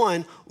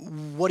 2021,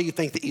 what do you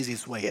think the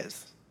easiest way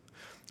is?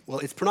 Well,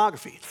 it's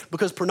pornography,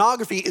 because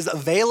pornography is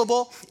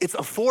available, it's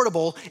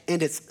affordable,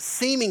 and it's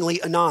seemingly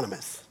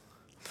anonymous.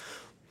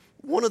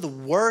 One of the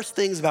worst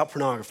things about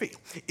pornography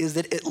is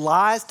that it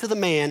lies to the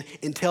man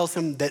and tells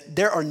him that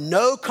there are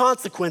no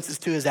consequences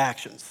to his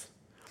actions,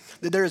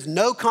 that there is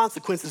no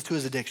consequences to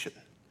his addiction.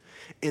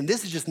 And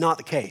this is just not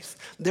the case.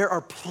 There are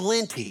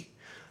plenty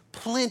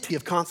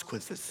of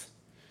consequences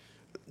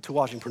to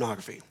watching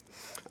pornography.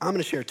 I'm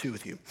going to share two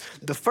with you.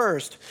 The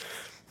first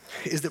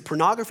is that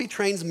pornography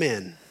trains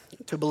men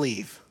to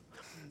believe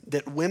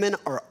that women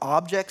are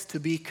objects to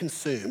be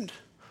consumed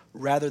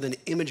rather than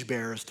image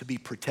bearers to be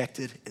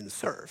protected and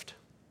served.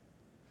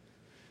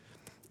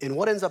 And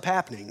what ends up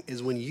happening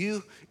is when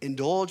you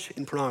indulge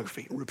in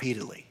pornography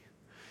repeatedly,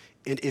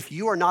 and if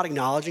you are not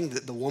acknowledging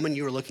that the woman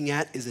you are looking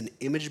at is an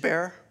image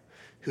bearer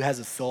who has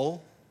a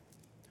soul,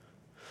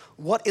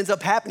 what ends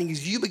up happening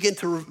is you begin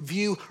to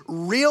view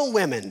real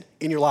women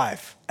in your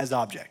life as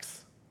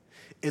objects.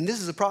 And this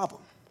is a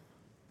problem.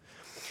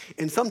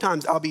 And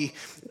sometimes I'll be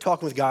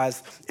talking with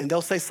guys and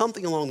they'll say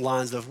something along the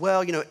lines of,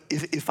 well,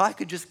 if I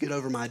could just get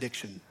over my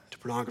addiction to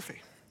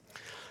pornography,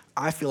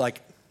 I feel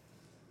like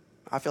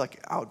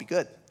I would be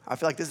good. I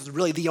feel like this is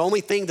really the only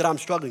thing that I'm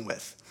struggling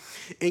with.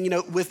 And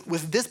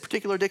with this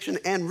particular addiction,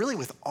 and really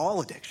with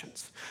all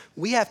addictions,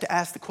 we have to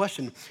ask the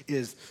question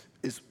is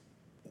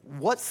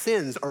what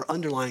sins are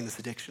underlying this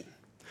addiction?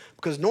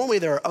 Because normally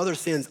there are other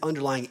sins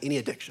underlying any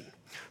addiction.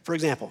 For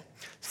example,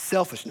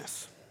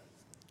 selfishness.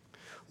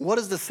 What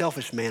does the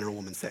selfish man or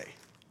woman say?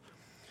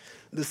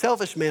 The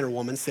selfish man or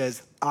woman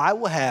says, I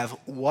will have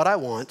what I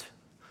want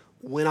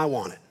when I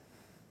want it.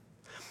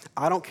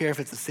 I don't care if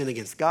it's a sin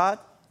against God.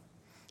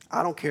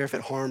 I don't care if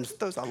it harms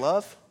those I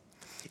love.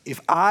 If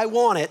I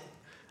want it,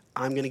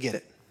 I'm going to get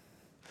it.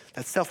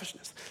 That's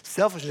selfishness.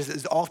 Selfishness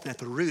is often at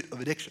the root of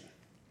addiction.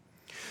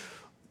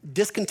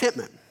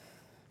 Discontentment.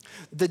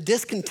 The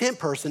discontent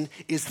person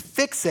is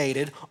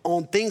fixated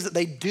on things that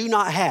they do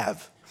not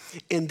have.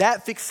 And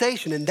that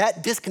fixation and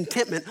that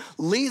discontentment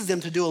leads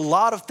them to do a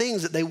lot of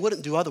things that they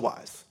wouldn't do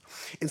otherwise.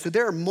 And so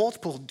there are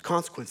multiple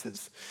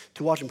consequences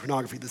to watching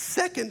pornography. The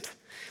second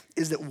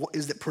is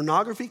that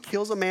pornography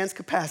kills a man's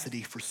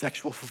capacity for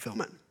sexual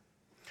fulfillment.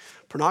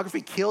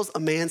 Pornography kills a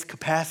man's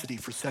capacity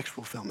for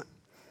sexual fulfillment.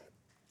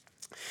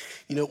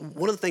 You know,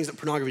 one of the things that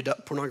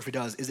pornography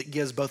does is it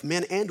gives both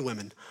men and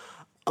women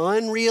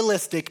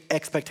unrealistic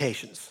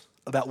expectations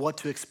about what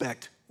to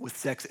expect with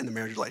sex in the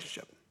marriage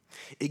relationship.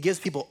 It gives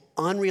people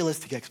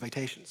unrealistic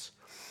expectations.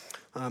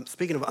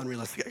 Speaking of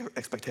unrealistic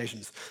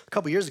expectations, a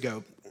couple years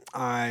ago,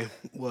 I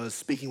was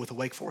speaking with a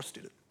Wake Forest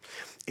student,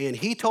 and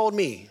he told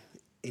me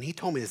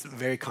this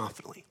very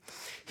confidently.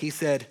 He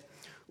said,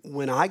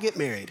 when I get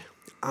married,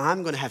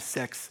 I'm going to have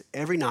sex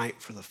every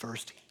night for the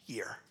first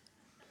year.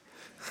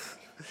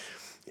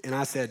 And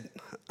I said,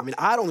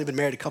 I'd only been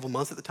married a couple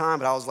months at the time,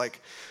 but I was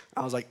like,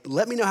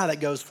 let me know how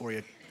that goes for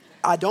you.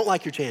 I don't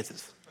like your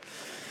chances.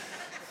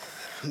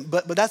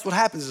 But that's what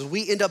happens is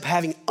we end up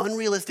having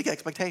unrealistic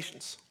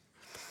expectations.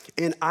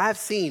 And I've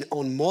seen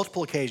on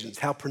multiple occasions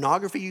how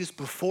pornography use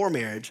before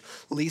marriage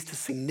leads to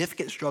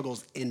significant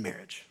struggles in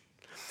marriage.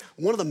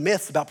 One of the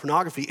myths about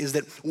pornography is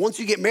that once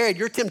you get married,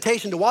 your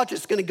temptation to watch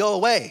it's going to go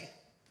away.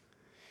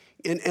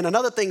 And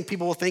another thing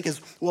people will think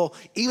is, well,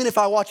 even if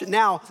I watch it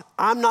now,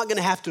 I'm not going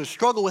to have to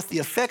struggle with the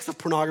effects of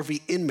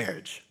pornography in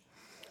marriage.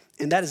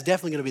 And that is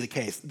definitely going to be the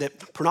case,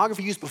 that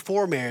pornography used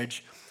before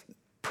marriage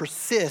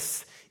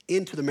persists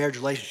into the marriage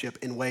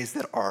relationship in ways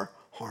that are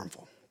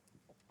harmful.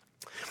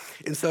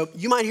 And so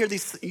you might hear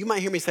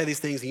me say these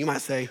things, and you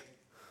might say,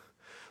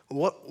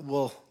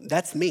 well,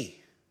 that's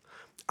me.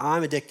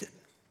 I'm addicted.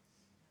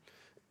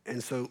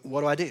 And so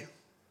what do I do?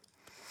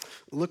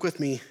 Look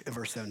with me at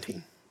verse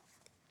 17.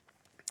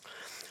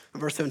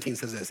 Verse 17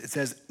 says this. It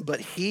says, but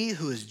he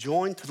who is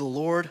joined to the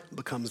Lord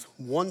becomes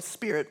one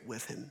spirit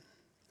with him.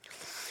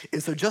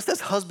 And so just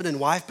as husband and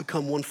wife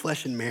become one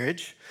flesh in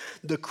marriage,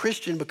 the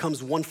Christian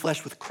becomes one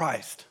flesh with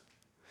Christ.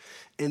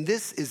 And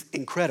this is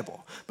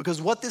incredible because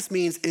what this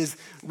means is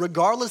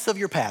regardless of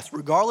your past,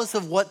 regardless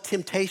of what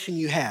temptation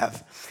you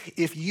have,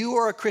 if you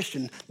are a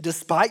Christian,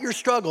 despite your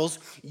struggles,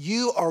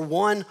 you are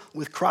one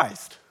with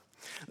Christ.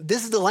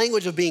 This is the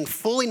language of being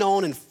fully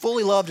known and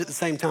fully loved at the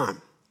same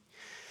time.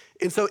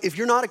 And so if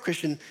you're not a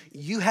Christian,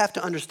 you have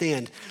to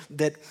understand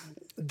that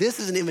this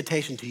is an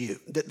invitation to you,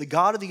 that the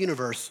God of the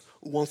universe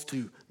wants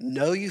to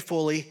know you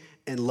fully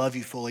and love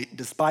you fully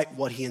despite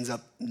what he ends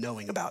up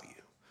knowing about you,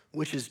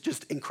 which is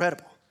just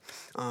incredible.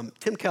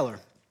 Tim Keller,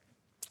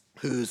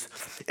 who's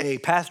a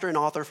pastor and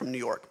author from New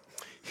York,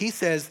 he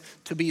says,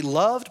 to be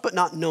loved but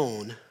not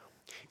known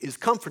is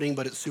comforting,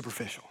 but it's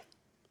superficial.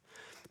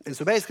 And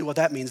so basically what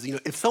that means,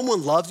 if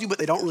someone loves you but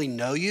they don't really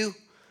know you,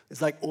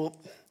 it's like, well,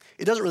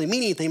 it doesn't really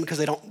mean anything because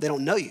they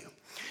don't know you.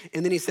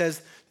 And then he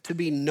says, to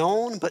be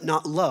known but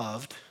not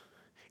loved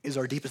is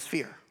our deepest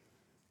fear.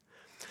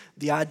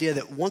 The idea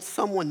that once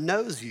someone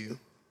knows you,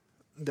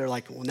 they're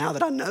like, well, now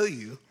that I know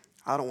you,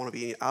 I don't want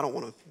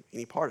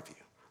any part of you.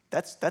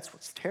 That's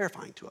what's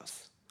terrifying to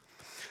us.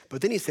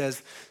 But then he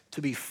says,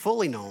 to be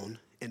fully known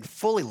and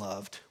fully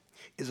loved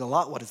is a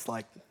lot what it's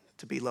like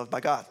to be loved by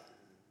God.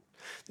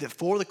 That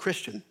for the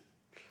Christian,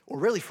 or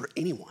really for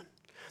anyone,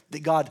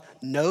 that God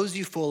knows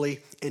you fully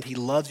and he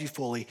loves you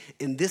fully,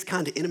 and this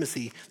kind of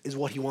intimacy is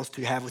what he wants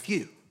to have with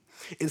you.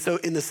 And so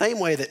in the same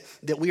way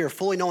that we are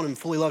fully known and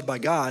fully loved by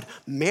God,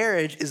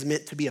 marriage is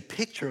meant to be a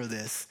picture of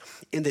this,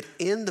 in that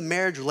in the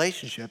marriage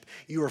relationship,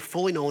 you are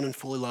fully known and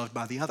fully loved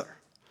by the other.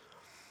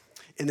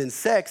 And then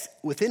sex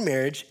within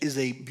marriage is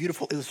a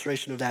beautiful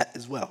illustration of that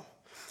as well.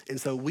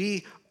 And so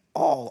we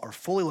all are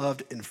fully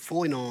loved and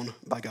fully known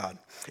by God.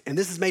 And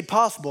this is made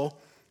possible,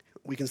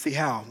 we can see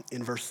how,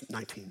 in verse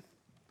 19.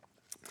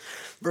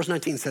 Verse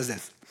 19 says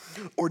this,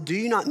 or do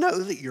you not know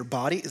that your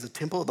body is a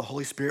temple of the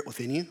Holy Spirit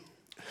within you,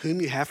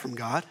 whom you have from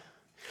God?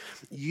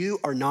 You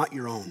are not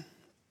your own.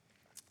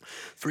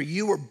 For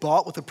you were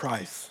bought with a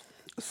price,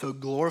 so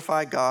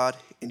glorify God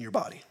in your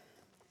body.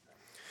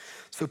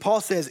 So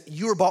Paul says,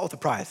 you were bought with a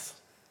price.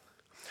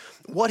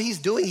 What he's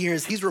doing here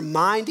is he's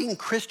reminding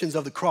Christians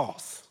of the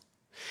cross.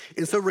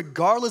 And so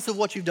regardless of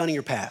what you've done in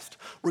your past,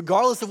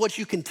 regardless of what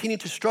you continue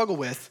to struggle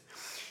with,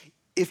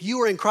 if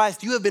you are in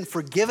Christ, you have been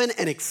forgiven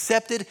and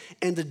accepted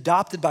and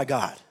adopted by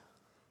God.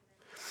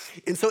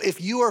 And so if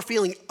you are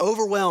feeling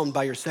overwhelmed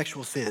by your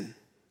sexual sin,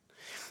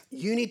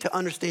 you need to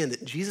understand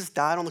that Jesus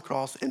died on the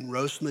cross and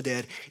rose from the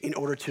dead in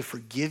order to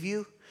forgive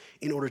you,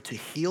 in order to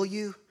heal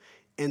you,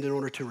 and in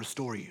order to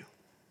restore you.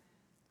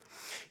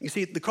 You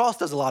see, the cross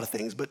does a lot of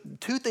things, but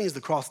two things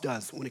the cross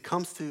does when it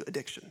comes to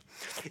addiction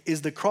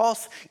is the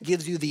cross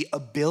gives you the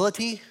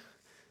ability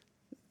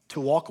to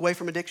walk away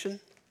from addiction,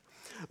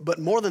 But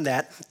more than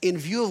that, in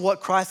view of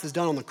what Christ has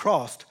done on the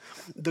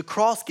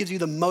cross gives you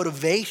the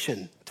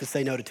motivation to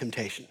say no to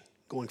temptation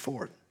going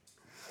forward.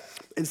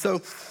 And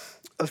so,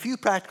 a few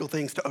practical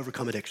things to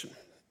overcome addiction.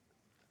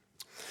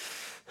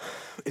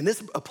 And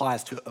this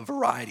applies to a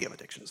variety of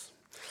addictions.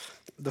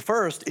 The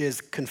first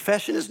is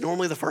confession is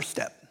normally the first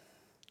step.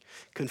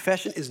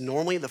 Confession is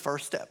normally the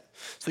first step.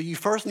 So you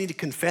first need to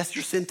confess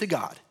your sin to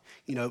God.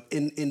 You know,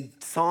 in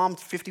Psalm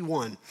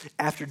 51,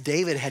 after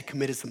David had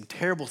committed some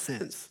terrible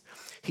sins,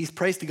 he's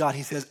praised to God.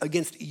 He says,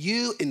 against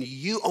you and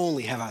you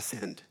only have I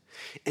sinned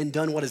and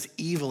done what is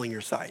evil in your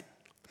sight.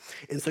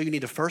 And so you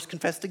need to first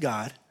confess to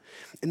God.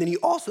 And then you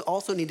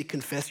also need to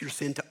confess your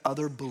sin to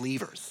other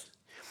believers.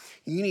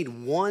 You need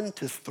 1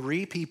 to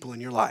 3 people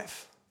in your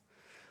life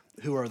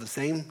who are the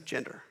same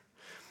gender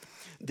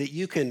that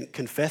you can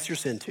confess your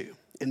sin to.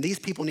 And these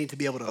people need to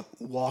be able to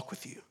walk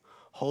with you,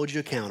 hold you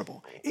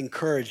accountable,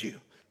 encourage you,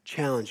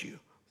 challenge you,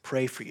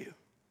 pray for you.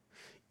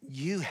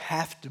 You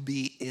have to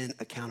be in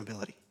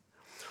accountability.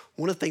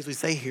 One of the things we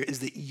say here is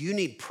that you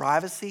need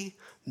privacy,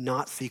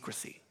 not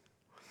secrecy.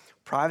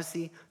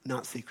 Privacy,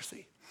 not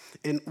secrecy.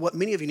 And what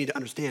many of you need to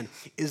understand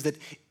is that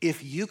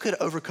if you could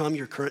overcome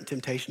your current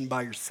temptation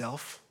by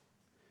yourself,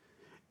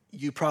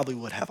 you probably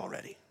would have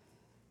already.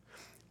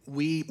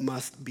 We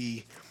must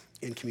be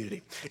in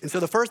community. And so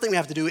the first thing we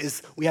have to do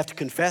is we have to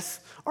confess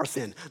our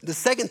sin. The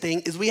second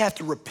thing is we have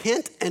to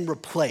repent and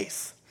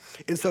replace.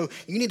 And so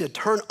you need to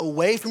turn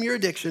away from your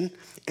addiction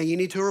and you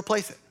need to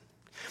replace it.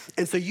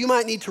 And so you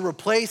might need to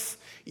replace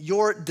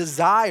your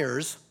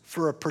desires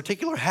for a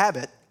particular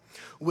habit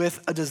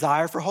with a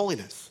desire for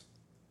holiness.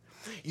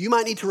 You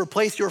might need to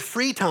replace your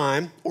free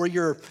time or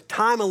your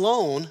time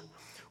alone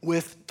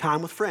with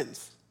time with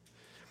friends.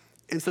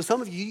 And so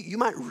some of you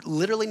might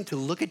literally need to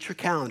look at your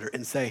calendar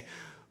and say,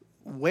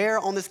 where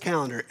on this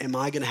calendar am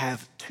I gonna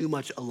have too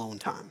much alone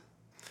time?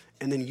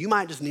 And then you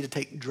might just need to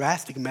take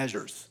drastic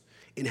measures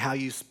in how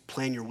you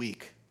plan your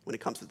week when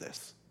it comes to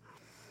this.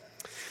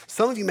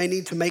 Some of you may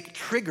need to make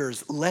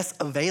triggers less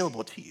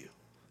available to you.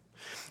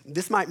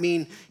 This might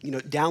mean,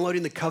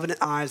 downloading the Covenant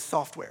Eyes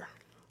software.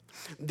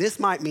 This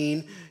might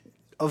mean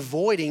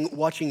avoiding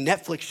watching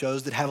Netflix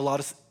shows that have a lot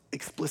of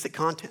explicit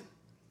content.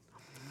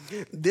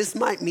 This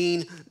might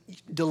mean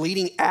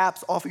deleting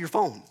apps off of your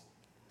phone.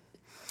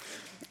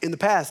 In the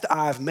past,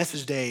 I've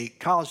messaged a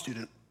college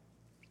student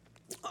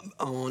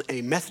on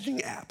a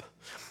messaging app,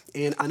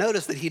 and I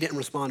noticed that he didn't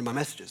respond to my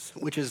messages,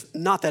 which is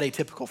not that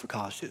atypical for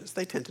college students.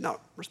 They tend to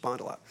not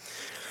respond a lot.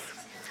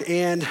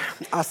 And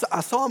I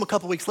saw him a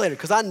couple weeks later,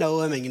 because I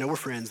know him, and we're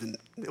friends, and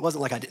it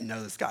wasn't like I didn't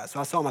know this guy. So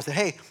I saw him, I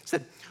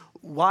said,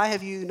 why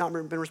have you not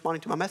been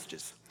responding to my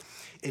messages?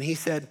 And he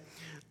said,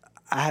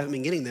 I haven't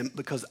been getting them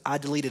because I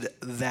deleted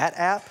that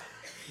app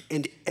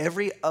and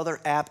every other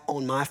app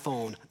on my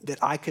phone that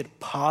I could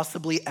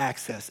possibly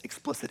access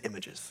explicit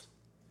images.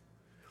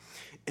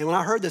 And when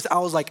I heard this, I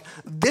was like,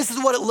 this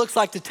is what it looks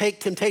like to take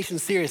temptation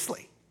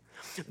seriously.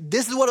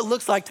 This is what it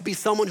looks like to be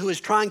someone who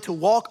is trying to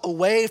walk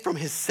away from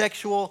his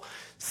sexual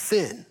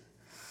sin.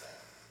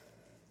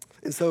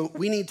 And so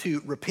we need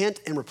to repent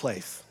and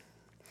replace.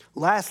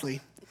 Lastly,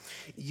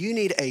 you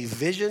need a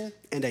vision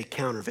and a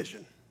counter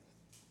vision.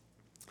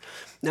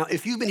 Now,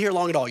 if you've been here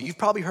long at all, you've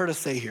probably heard us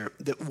say here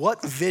that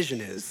what vision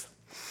is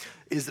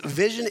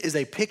vision is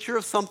a picture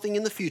of something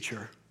in the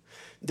future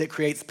that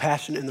creates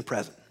passion in the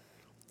present.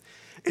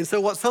 And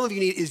so what some of you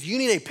need is you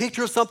need a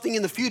picture of something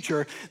in the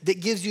future that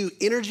gives you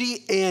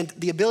energy and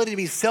the ability to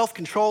be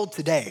self-controlled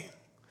today.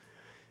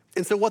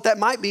 And so what that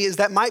might be is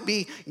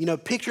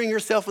picturing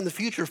yourself in the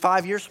future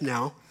 5 years from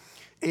now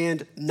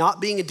and not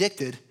being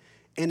addicted.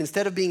 And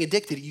instead of being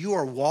addicted, you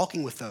are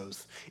walking with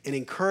those and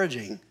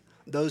encouraging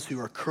those who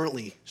are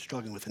currently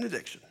struggling with an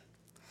addiction.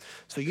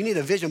 So you need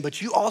a vision,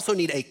 but you also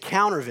need a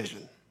counter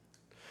vision.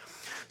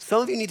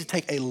 Some of you need to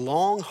take a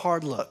long,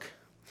 hard look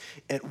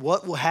at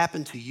what will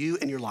happen to you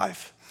in your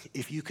life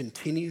if you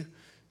continue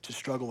to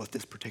struggle with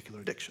this particular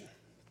addiction.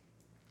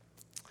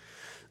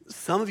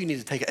 Some of you need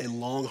to take a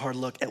long, hard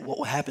look at what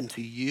will happen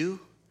to you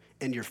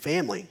and your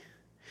family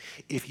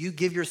if you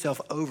give yourself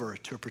over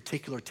to a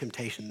particular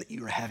temptation that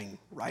you are having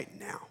right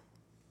now.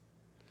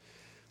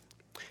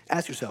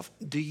 Ask yourself,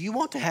 do you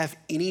want to have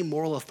any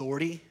moral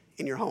authority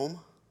in your home?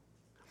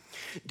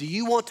 Do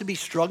you want to be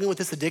struggling with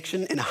this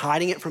addiction and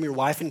hiding it from your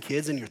wife and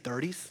kids in your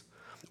 30s?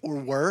 Or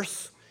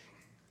worse,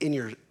 in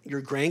your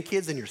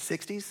grandkids in your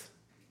 60s?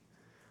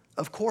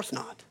 Of course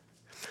not.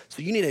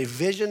 So you need a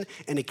vision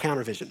and a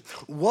counter vision.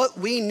 What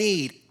we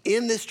need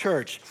in this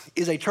church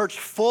is a church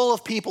full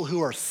of people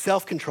who are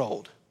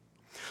self-controlled.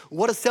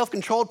 What a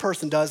self-controlled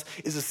person does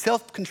is a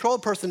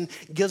self-controlled person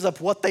gives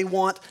up what they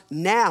want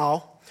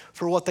now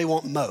for what they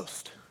want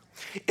most.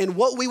 And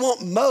what we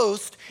want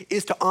most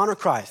is to honor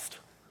Christ.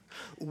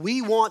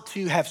 We want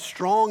to have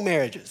strong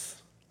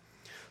marriages.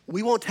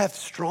 We want to have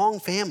strong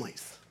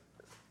families.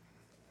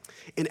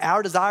 And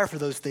our desire for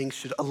those things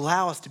should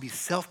allow us to be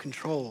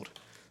self-controlled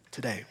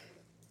today.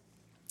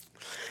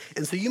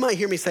 And so you might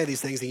hear me say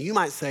these things and you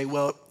might say,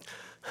 well,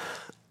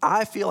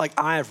 I feel like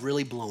I have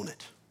really blown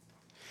it.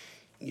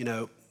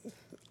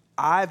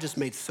 I've just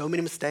made so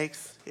many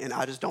mistakes and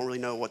I just don't really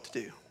know what to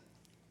do.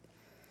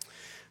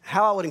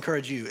 How I would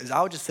encourage you is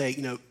I would just say,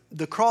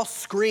 the cross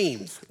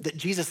screams that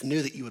Jesus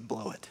knew that you would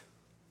blow it.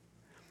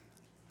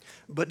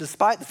 But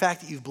despite the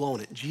fact that you've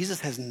blown it,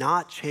 Jesus has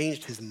not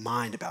changed his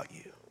mind about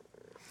you.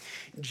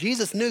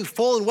 Jesus knew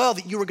full and well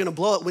that you were going to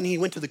blow it when he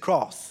went to the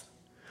cross.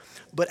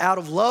 But out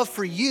of love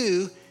for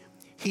you,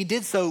 he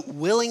did so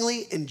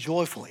willingly and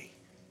joyfully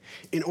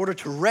in order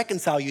to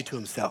reconcile you to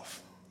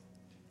himself.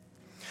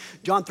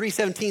 John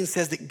 3:17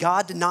 says that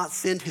God did not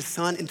send his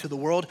son into the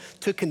world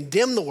to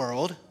condemn the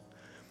world,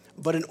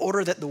 but in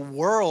order that the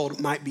world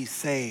might be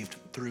saved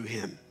through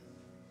him.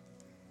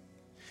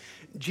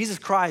 Jesus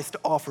Christ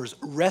offers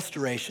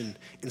restoration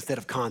instead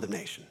of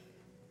condemnation.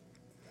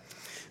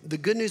 The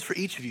good news for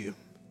each of you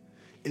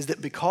is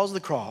that because of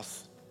the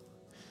cross,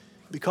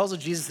 because of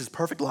Jesus'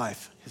 perfect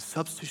life, his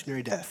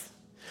substitutionary death,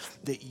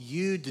 that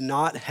you do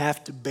not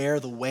have to bear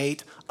the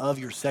weight of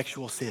your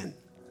sexual sin.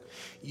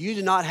 You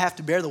do not have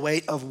to bear the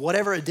weight of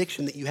whatever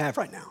addiction that you have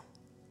right now.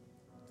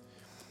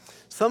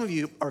 Some of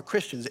you are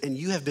Christians and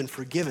you have been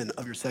forgiven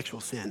of your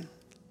sexual sin.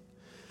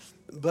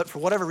 But for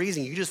whatever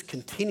reason, you just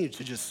continue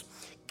to just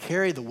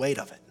carry the weight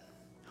of it.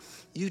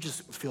 You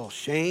just feel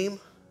shame,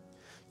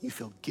 you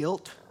feel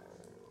guilt,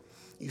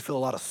 you feel a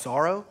lot of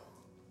sorrow.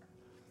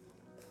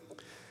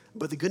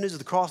 But the good news of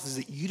the cross is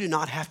that you do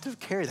not have to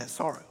carry that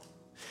sorrow,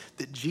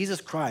 that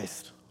Jesus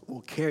Christ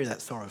will carry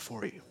that sorrow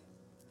for you.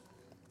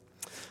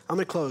 I'm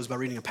going to close by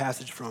reading a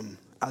passage from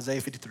Isaiah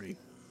 53,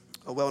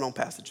 a well-known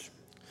passage.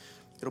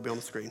 It'll be on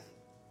the screen.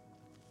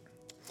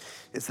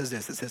 It says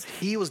this, it says,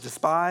 "He was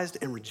despised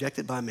and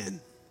rejected by men,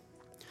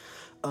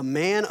 a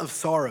man of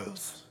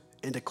sorrows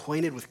and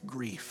acquainted with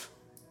grief.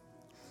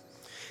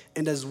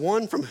 And as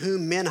one from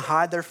whom men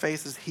hide their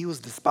faces, he was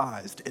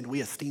despised, and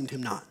we esteemed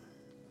him not.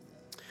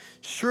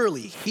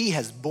 Surely he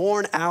has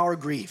borne our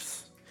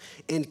griefs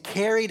and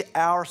carried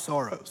our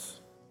sorrows.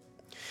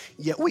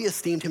 Yet we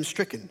esteemed him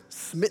stricken,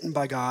 smitten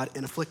by God,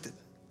 and afflicted.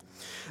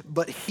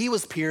 But he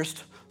was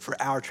pierced for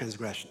our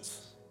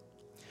transgressions.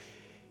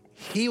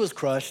 He was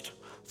crushed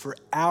for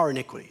our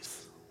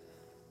iniquities.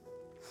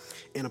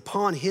 And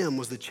upon him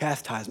was the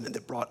chastisement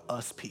that brought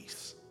us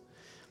peace.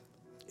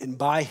 And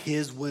by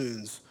his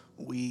wounds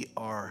we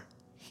are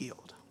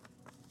healed."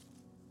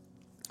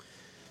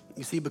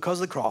 You see, because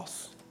of the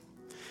cross,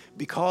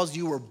 because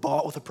you were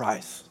bought with a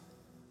price,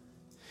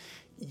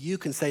 you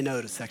can say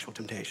no to sexual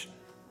temptation.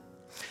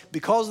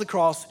 Because of the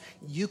cross,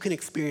 you can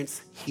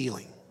experience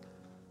healing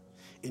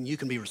and you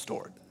can be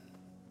restored.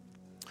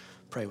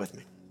 Pray with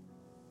me.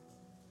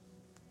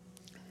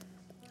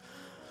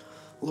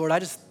 Lord, I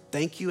just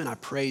thank you and I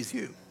praise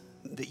you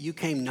that you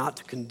came not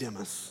to condemn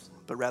us,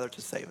 but rather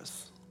to save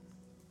us.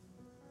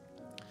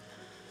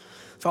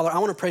 Father, I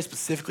want to pray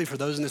specifically for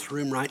those in this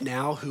room right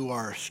now who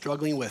are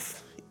struggling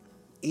with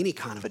any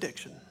kind of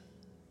addiction.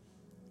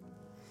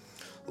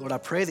 Lord, I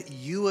pray that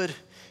you would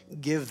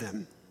give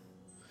them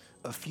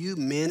a few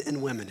men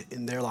and women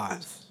in their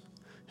lives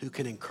who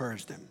can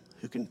encourage them,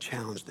 who can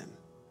challenge them,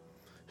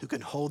 who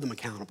can hold them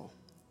accountable.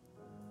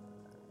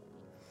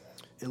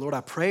 And Lord,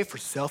 I pray for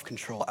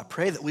self-control. I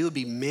pray that we would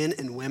be men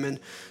and women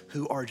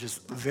who are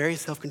just very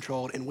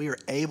self-controlled and we are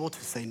able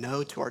to say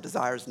no to our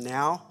desires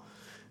now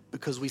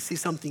because we see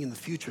something in the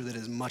future that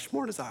is much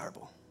more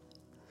desirable.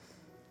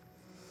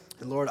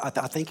 And Lord, I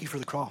thank you for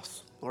the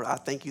cross. Lord, I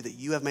thank you that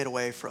you have made a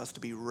way for us to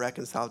be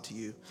reconciled to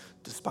you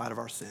despite of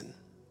our sin.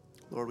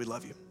 Lord, we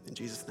love you. In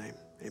Jesus' name,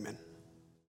 amen.